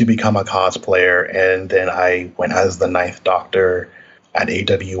to become a cosplayer. And then I went as the Ninth Doctor at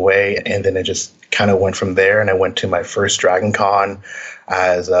AWA, and then it just kind of went from there. And I went to my first Dragon Con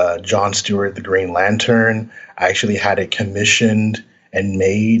as John Stewart, the Green Lantern. I actually had it commissioned and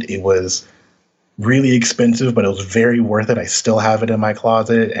made. It was really expensive, but it was very worth it. I still have it in my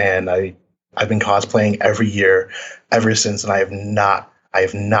closet, and I've been cosplaying every year ever since, and I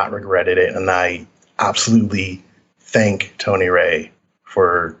have not regretted it. And I absolutely thank Tony Ray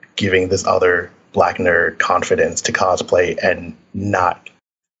for giving this other black nerd confidence to cosplay and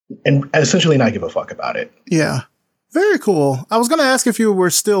essentially not give a fuck about it. Yeah. Very cool. I was going to ask if you were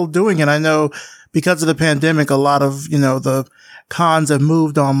still doing it. I know because of the pandemic, a lot of, the cons have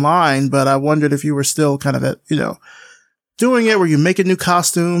moved online, but I wondered if you were still kind of, doing it. Were you making new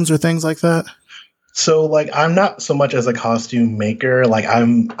costumes or things like that? So like, I'm not so much as a costume maker. Like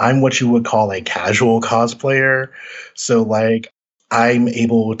I'm what you would call a casual cosplayer. So like, I'm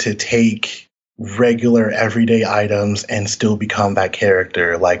able to take regular everyday items and still become that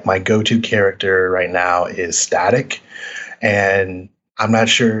character. Like my go-to character right now is Static. And I'm not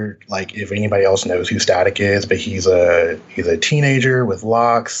sure like if anybody else knows who Static is, but he's a teenager with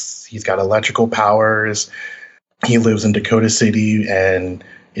locks. He's got electrical powers. He lives in Dakota City, and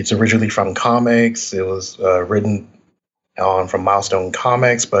it's originally from comics. It was written on from Milestone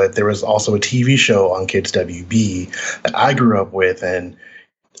Comics, but there was also a TV show on Kids WB that I grew up with, and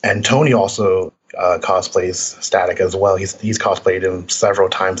Tony also cosplays Static as well. He's cosplayed him several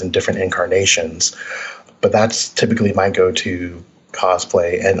times in different incarnations, but that's typically my go-to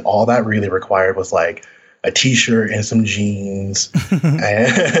cosplay, and all that really required was like a t-shirt and some jeans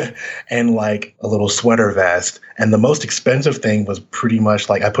and like a little sweater vest. And the most expensive thing was pretty much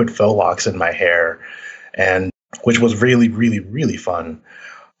like I put faux locks in my hair, and which was really, really, really fun.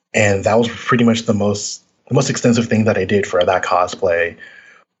 And that was pretty much the most extensive thing that I did for that cosplay.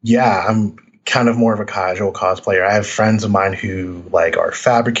 Yeah, I'm kind of more of a casual cosplayer. I have friends of mine who like are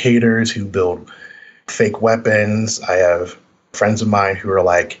fabricators, who build fake weapons. I have friends of mine who are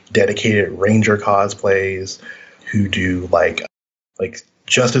like dedicated Ranger cosplays, who do like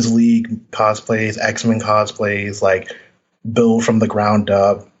Justice League cosplays, X-Men cosplays, like build from the ground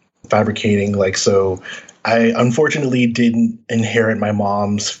up, fabricating. Like, so I unfortunately didn't inherit my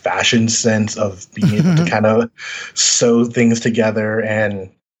mom's fashion sense of being able to kind of sew things together and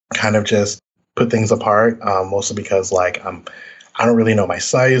kind of just put things apart, mostly because like I don't really know my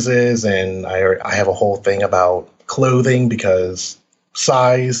sizes, and I have a whole thing about clothing because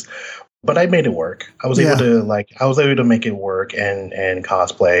size, but I made it work. I was able to make it work and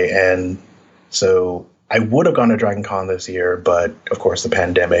cosplay. And so I would have gone to Dragon Con this year, but of course the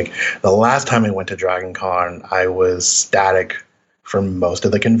pandemic. The last time I went to Dragon Con, I was Static for most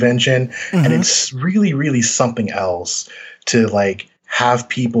of the convention. Mm-hmm. And it's really, really something else to like have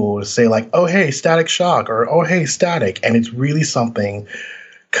people say like, oh, hey, Static Shock, or oh, hey, Static. And it's really something.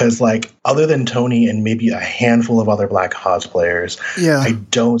 Because, like, other than Tony and maybe a handful of other Black cosplayers, I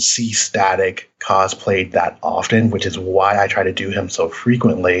don't see Static cosplayed that often, which is why I try to do him so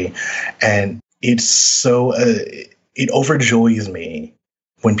frequently. And it's so, it overjoys me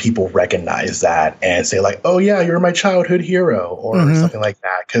when people recognize that and say, like, oh, yeah, you're my childhood hero, or something like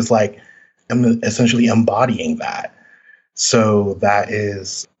that. Because, like, I'm essentially embodying that. So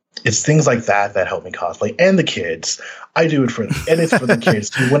it's things like that that help me cosplay. And the kids. I do it and it's for the kids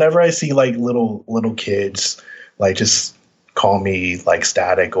too. Whenever I see like little kids, like just call me like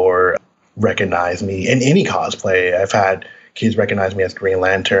Static or recognize me in any cosplay. I've had kids recognize me as Green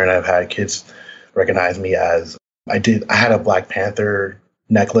Lantern. I've had kids recognize me as I had a Black Panther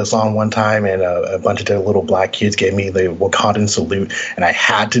necklace on one time, and a bunch of their little black kids gave me the Wakandan salute, and I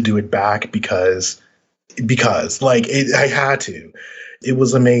had to do it back because like I had to. It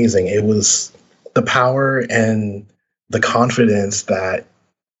was amazing. It was the power and the confidence that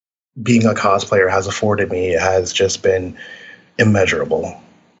being a cosplayer has afforded me has just been immeasurable.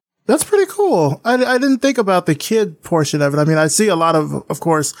 That's pretty cool. I didn't think about the kid portion of it. I mean, I see a lot of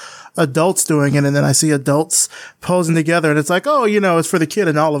course, adults doing it, and then I see adults posing together, and it's like, oh, it's for the kid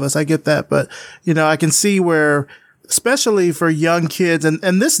and all of us. I get that. But, I can see where, especially for young kids,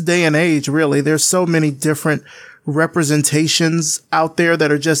 and this day and age, really, there's so many different representations out there that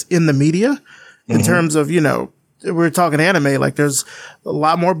are just in the media in terms of, we're talking anime, like there's a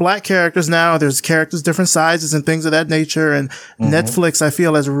lot more Black characters now. There's characters, different sizes and things of that nature. And Netflix, I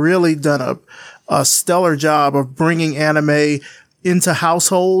feel, has really done a stellar job of bringing anime into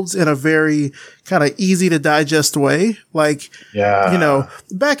households in a very kind of easy to digest way. Like,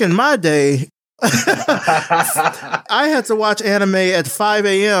 back in my day, I had to watch anime at 5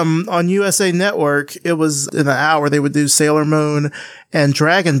 a.m. on USA Network. It was in an hour. They would do Sailor Moon and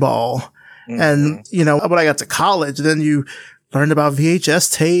Dragon Ball. And, when I got to college, then you learned about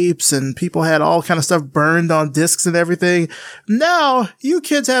VHS tapes, and people had all kind of stuff burned on discs and everything. Now, you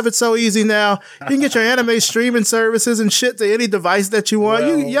kids have it so easy now. You can get your anime streaming services and shit to any device that you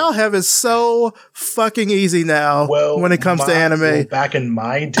want. Y'all have it so fucking easy now when it comes to anime. Well, back in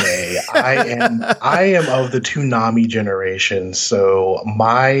my day, I am of the Toonami generation, so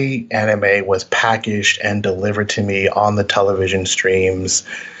my anime was packaged and delivered to me on the television streams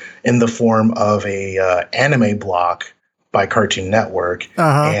in the form of a anime block by Cartoon Network.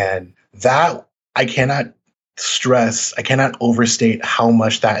 And that, I cannot overstate how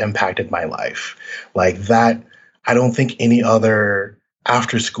much that impacted my life. Like that, I don't think any other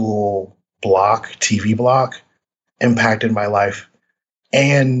after school TV block impacted my life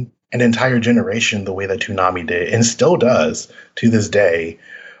and an entire generation the way that Toonami did, and still does to this day.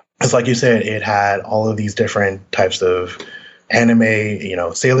 It's like you said, it had all of these different types of anime,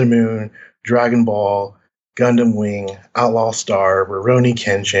 Sailor Moon, Dragon Ball, Gundam Wing, Outlaw Star, Rurouni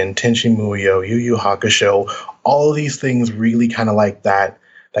Kenshin, Tenchi Muyo, Yu Yu Hakusho. All of these things really kind of like that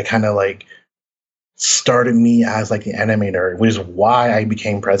kind of like started me as like the anime nerd, which is why I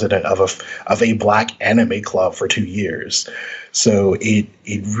became president of a Black anime club for 2 years. So it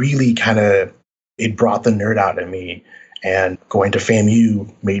really kind of, it brought the nerd out in me. And going to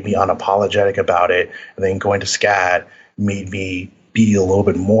FAMU made me unapologetic about it. And then going to SCAD made me be a little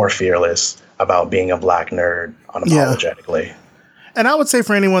bit more fearless about being a Black nerd unapologetically. Yeah. And I would say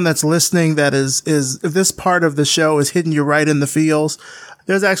for anyone that's listening that is if this part of the show is hitting you right in the feels,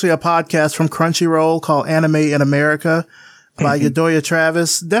 there's actually a podcast from Crunchyroll called Anime in America by Yodoya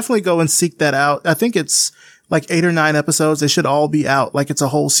Travis. Definitely go and seek that out. I think it's like 8 or 9 episodes. They should all be out. Like it's a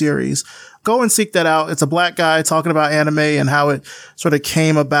whole series. Go and seek that out. It's a Black guy talking about anime and how it sort of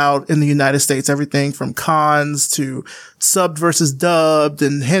came about in the United States. Everything from cons to subbed versus dubbed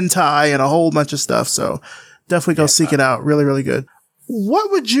and hentai and a whole bunch of stuff. So definitely go seek it out. Really, really good.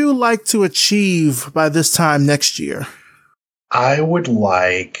 What would you like to achieve by this time next year? I would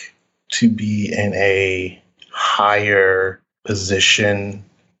like to be in a higher position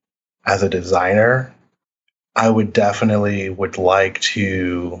as a designer. I would definitely would like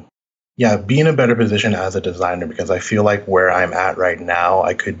to, be in a better position as a designer, because I feel like where I'm at right now,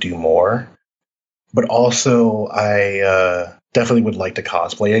 I could do more. But also, I definitely would like to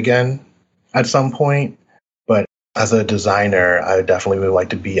cosplay again at some point. But as a designer, I definitely would like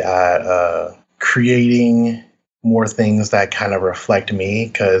to be at creating more things that kind of reflect me,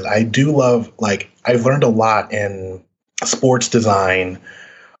 because I do love, like, I've learned a lot in sports design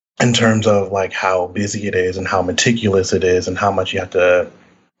in terms of like how busy it is and how meticulous it is and how much you have to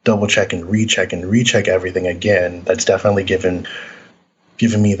double check and recheck everything again. That's definitely given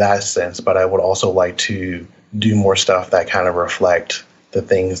me that sense. But I would also like to do more stuff that kind of reflect the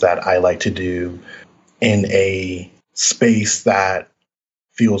things that I like to do in a space that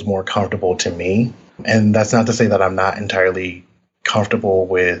feels more comfortable to me. And that's not to say that I'm not entirely comfortable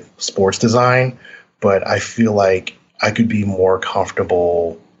with sports design, but I feel like I could be more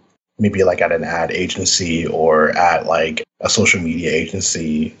comfortable maybe like at an ad agency or at like a social media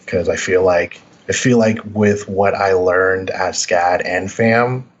agency, because I feel like with what I learned at SCAD and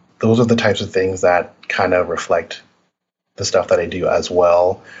FAM, those are the types of things that kind of reflect the stuff that I do as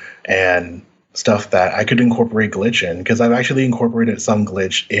well, and stuff that I could incorporate glitch in, because I've actually incorporated some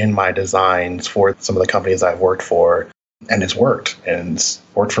glitch in my designs for some of the companies I've worked for, and it's worked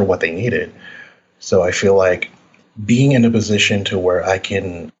for what they needed. So I feel like being in a position to where I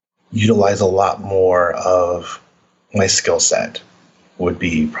can utilize a lot more of my skill set would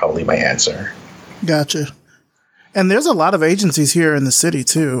be probably my answer. Gotcha. And there's a lot of agencies here in the city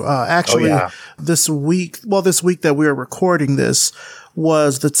too. This week that we're recording this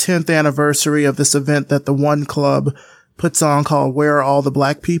was the 10th anniversary of this event that the One Club puts on called Where Are All the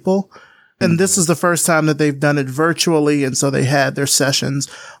Black People? And this is the first time that they've done it virtually. And so they had their sessions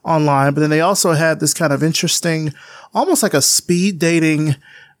online, but then they also had this kind of interesting, almost like a speed dating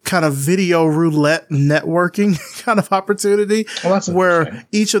kind of video roulette networking kind of opportunity, where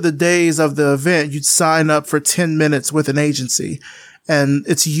each of the days of the event, you'd sign up for 10 minutes with an agency. And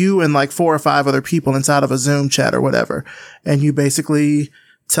it's you and like 4 or 5 other people inside of a Zoom chat or whatever. And you basically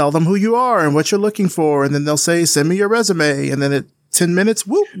tell them who you are and what you're looking for. And then they'll say, send me your resume. And then 10 minutes,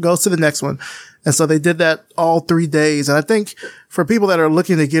 whoop, goes to the next one. And so they did that all 3 days. And I think for people that are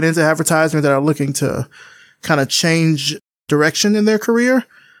looking to get into advertisement, that are looking to kind of change direction in their career,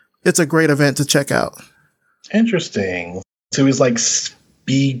 it's a great event to check out. Interesting. So it was like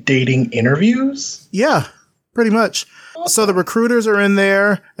speed dating interviews? Yeah, pretty much. So the recruiters are in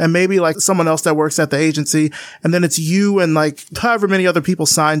there and maybe like someone else that works at the agency. And then it's you and like however many other people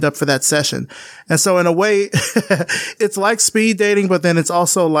signed up for that session. And so in a way, it's like speed dating, but then it's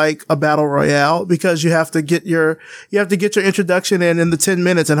also like a battle royale, because you have to get your introduction in the 10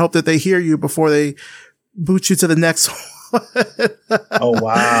 minutes and hope that they hear you before they boot you to the next one. Oh,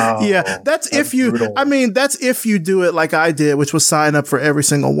 wow. Yeah. That's if you do it like I did, which was sign up for every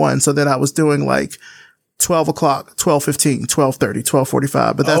single one. So then I was doing like 12 o'clock, 12:15, 12:30,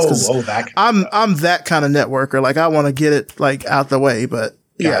 12:45. But that's because I'm that kind of networker. Like I want to get it like out the way, but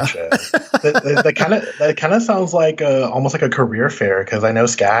gotcha. That kind of sounds like almost like a career fair, because I know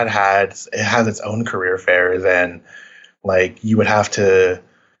SCAD has its own career fairs, and like you would have to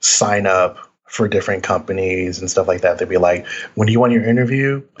sign up for different companies and stuff like that. They'd be like, when do you want your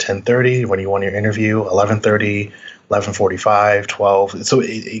interview? 10:30. When do you want your interview? 11:30, 11:45, 12. So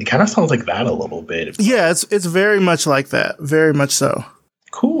it kind of sounds like that a little bit. Yeah, it's very much like that. Very much so.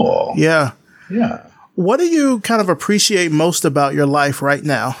 Cool. Yeah. Yeah. What do you kind of appreciate most about your life right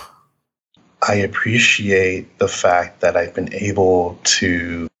now? I appreciate the fact that I've been able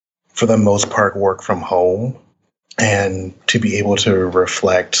to, for the most part, work from home, and to be able to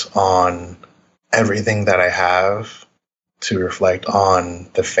reflect on everything that I have, to reflect on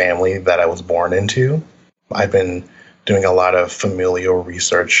the family that I was born into. I've been doing a lot of familial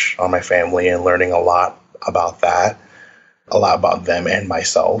research on my family and learning a lot about that. a lot about them and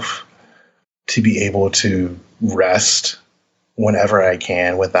myself, to be able to rest whenever I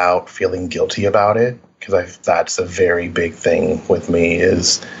can without feeling guilty about it. Because that's a very big thing with me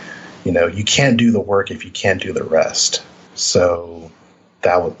is, you can't do the work if you can't do the rest. So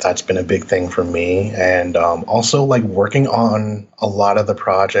that's been a big thing for me. And also like working on a lot of the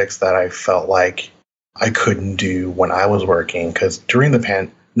projects that I felt like I couldn't do when I was working. Because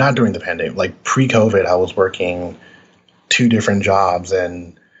not during the pandemic, like pre-COVID, I was working 2 different jobs,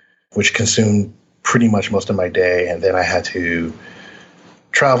 and which consumed pretty much most of my day. And then I had to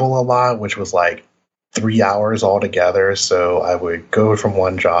travel a lot, which was like 3 hours altogether. So I would go from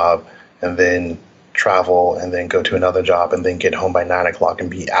one job and then travel and then go to another job and then get home by 9 o'clock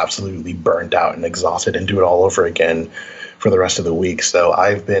and be absolutely burnt out and exhausted and do it all over again for the rest of the week. So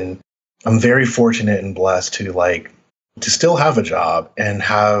I'm very fortunate and blessed to still have a job and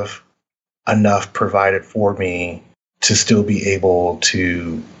have enough provided for me to still be able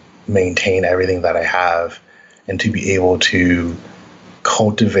to maintain everything that I have and to be able to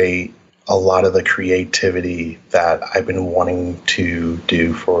cultivate a lot of the creativity that I've been wanting to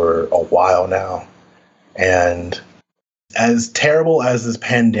do for a while now. And as terrible as this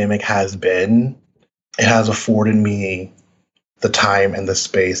pandemic has been, it has afforded me the time and the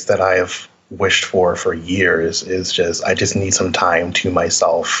space that I have wished for years. I just need some time to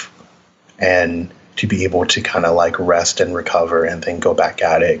myself and to be able to kind of like rest and recover and then go back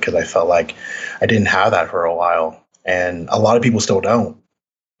at it, because I felt like I didn't have that for a while. And a lot of people still don't.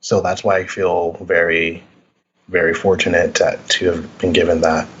 So that's why I feel very, very fortunate to have been given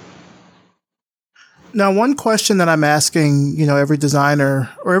that. Now, one question that I'm asking, every designer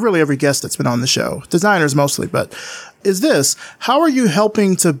or really every guest that's been on the show, designers mostly, but is this: how are you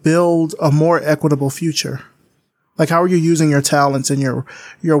helping to build a more equitable future? Like, how are you using your talents and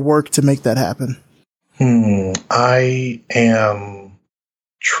your work to make that happen? I am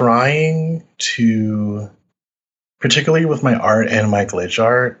trying to, particularly with my art and my glitch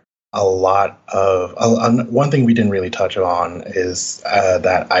art, one thing we didn't really touch on is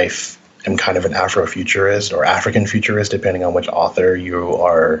that I'm kind of an Afrofuturist or African futurist, depending on which author you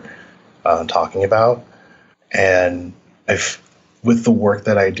are talking about. And with the work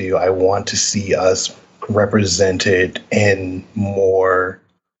that I do, I want to see us represented in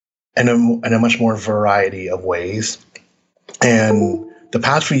a much more variety of ways. And the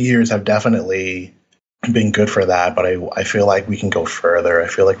past few years have definitely been good for that, but I feel like we can go further. I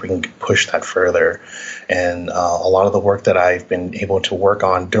feel like we can push that further. And a lot of the work that I've been able to work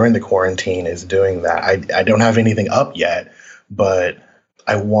on during the quarantine is doing that. I don't have anything up yet, but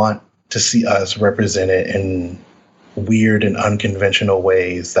I want to see us represented in weird and unconventional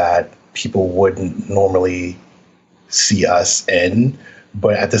ways that people wouldn't normally see us in.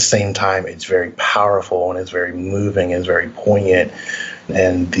 But at the same time, it's very powerful and it's very moving and it's very poignant.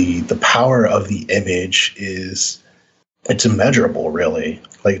 And the power of the image it's immeasurable, really.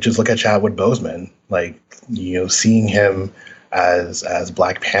 Like, just look at Chadwick Boseman. Like, seeing him as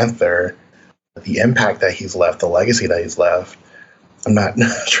Black Panther, the impact that he's left, the legacy that he's left. I'm not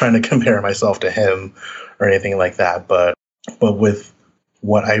trying to compare myself to him or anything like that, but with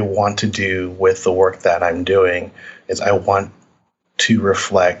what I want to do with the work that I'm doing is I want to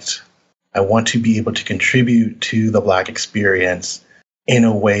reflect. I want to be able to contribute to the Black experience in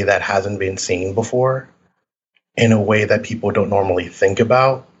a way that hasn't been seen before, in a way that people don't normally think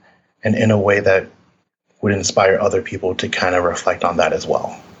about, and in a way that would inspire other people to kind of reflect on that as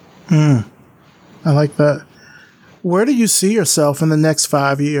well. I like that. Where do you see yourself in the next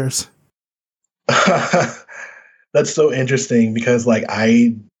 5 years? That's so interesting because, like,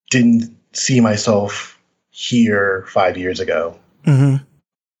 I didn't see myself here 5 years ago. Mm-hmm.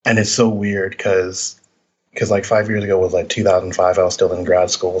 And it's so weird because like 5 years ago was like 2005. I was still in grad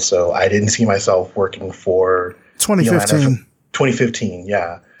school. So I didn't see myself working for 2015. 2015.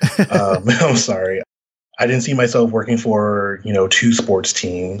 Yeah. I'm sorry. I didn't see myself working for, 2 sports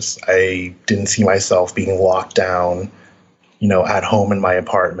teams. I didn't see myself being locked down, at home in my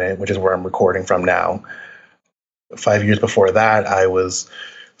apartment, which is where I'm recording from now. 5 years before that, I was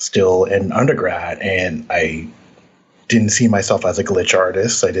still in undergrad, and I didn't see myself as a glitch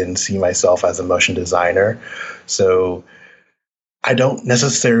artist. I didn't see myself as a motion designer. So I don't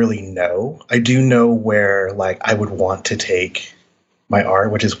necessarily know. I do know where, like, I would want to take my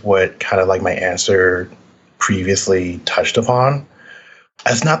art, which is what kind of like my answer previously touched upon.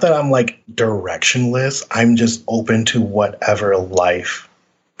 It's not that I'm like directionless. I'm just open to whatever life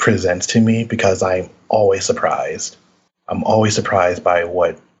presents to me because I'm always surprised. I'm always surprised by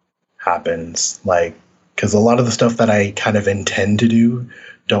what happens. Like, because a lot of the stuff that I kind of intend to do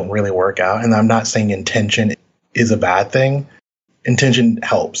don't really work out. And I'm not saying intention is a bad thing. Intention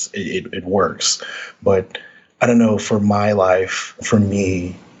helps. It works. But I don't know, for my life, for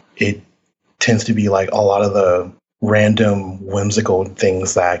me, it tends to be like a lot of the random whimsical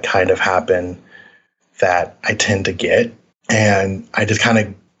things that kind of happen that I tend to get. And I just kind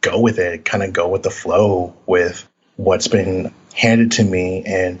of go with it, kind of go with the flow with what's been handed to me.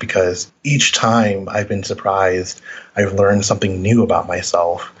 And because each time I've been surprised, I've learned something new about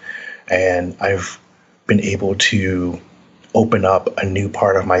myself. And I've been able to open up a new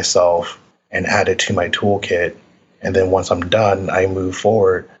part of myself and add it to my toolkit. And then once I'm done, I move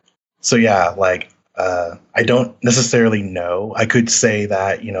forward. So yeah, like, I don't necessarily know. I could say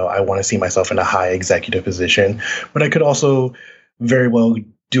that, I want to see myself in a high executive position, but I could also very well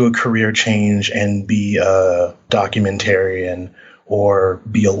do a career change and be a documentarian or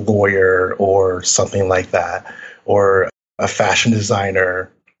be a lawyer or something like that, or a fashion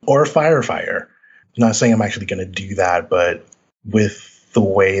designer or a firefighter. I'm not saying I'm actually going to do that, but with the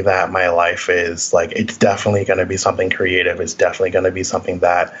way that my life is, like, it's definitely going to be something creative. It's definitely going to be something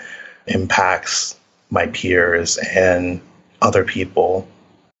that impacts my peers and other people.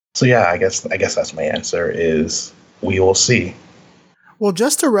 So yeah, I guess that's my answer, is we will see. Well,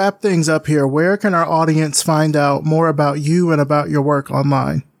 just to wrap things up here, where can our audience find out more about you and about your work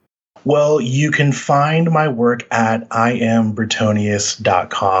online? Well, you can find my work at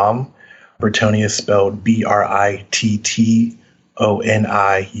iambritonius.com. Britonius spelled Brittonius.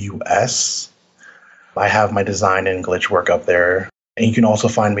 I have my design and glitch work up there. And you can also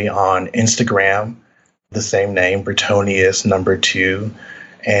find me on Instagram, the same name, Britonius 2.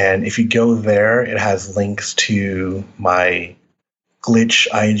 And if you go there, it has links to my glitch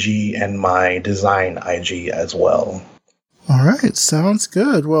IG and my design IG as well. All right. Sounds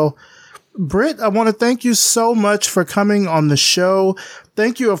good. Well, Britt, I want to thank you so much for coming on the show.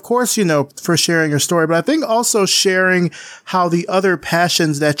 Thank you, of course, for sharing your story, but I think also sharing how the other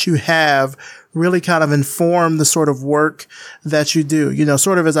passions that you have really kind of inform the sort of work that you do.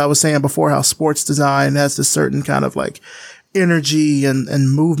 Sort of as I was saying before, how sports design has this certain kind of like energy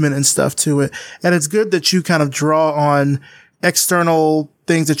and movement and stuff to it. And it's good that you kind of draw on external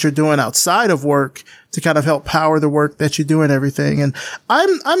things that you're doing outside of work to kind of help power the work that you do and everything. And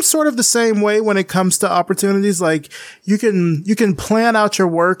I'm sort of the same way when it comes to opportunities. Like you can plan out your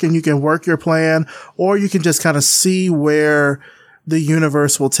work and you can work your plan, or you can just kind of see where the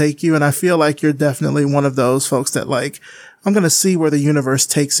universe will take you. And I feel like you're definitely one of those folks that like, I'm going to see where the universe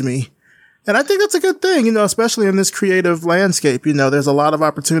takes me. And I think that's a good thing, especially in this creative landscape. There's a lot of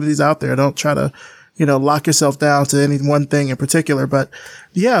opportunities out there. Don't try to, lock yourself down to any one thing in particular. But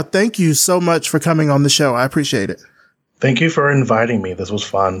yeah, thank you so much for coming on the show. I appreciate it. Thank you for inviting me. This was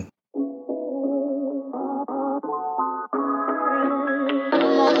fun.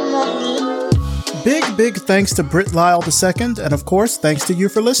 Big thanks to Britt Lyle II, and of course, thanks to you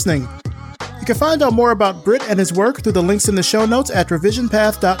for listening. You can find out more about Britt and his work through the links in the show notes at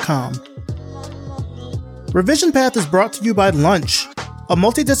revisionpath.com. Revision Path is brought to you by Lunch, a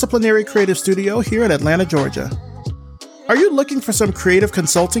multidisciplinary creative studio here in Atlanta, Georgia. Are you looking for some creative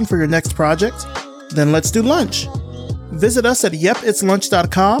consulting for your next project? Then let's do lunch. Visit us at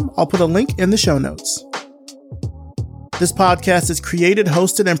yepitslunch.com. I'll put a link in the show notes. This podcast is created,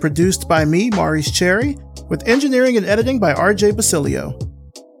 hosted, and produced by me, Maurice Cherry, with engineering and editing by RJ Basilio.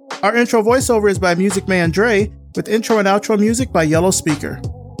 Our intro voiceover is by Music Man Dre, with intro and outro music by Yellow Speaker.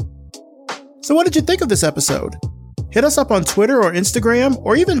 So what did you think of this episode? Hit us up on Twitter or Instagram,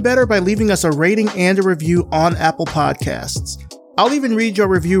 or even better by leaving us a rating and a review on Apple Podcasts. I'll even read your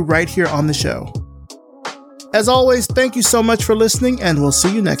review right here on the show. As always, thank you so much for listening, and we'll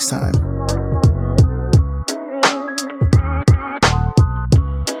see you next time.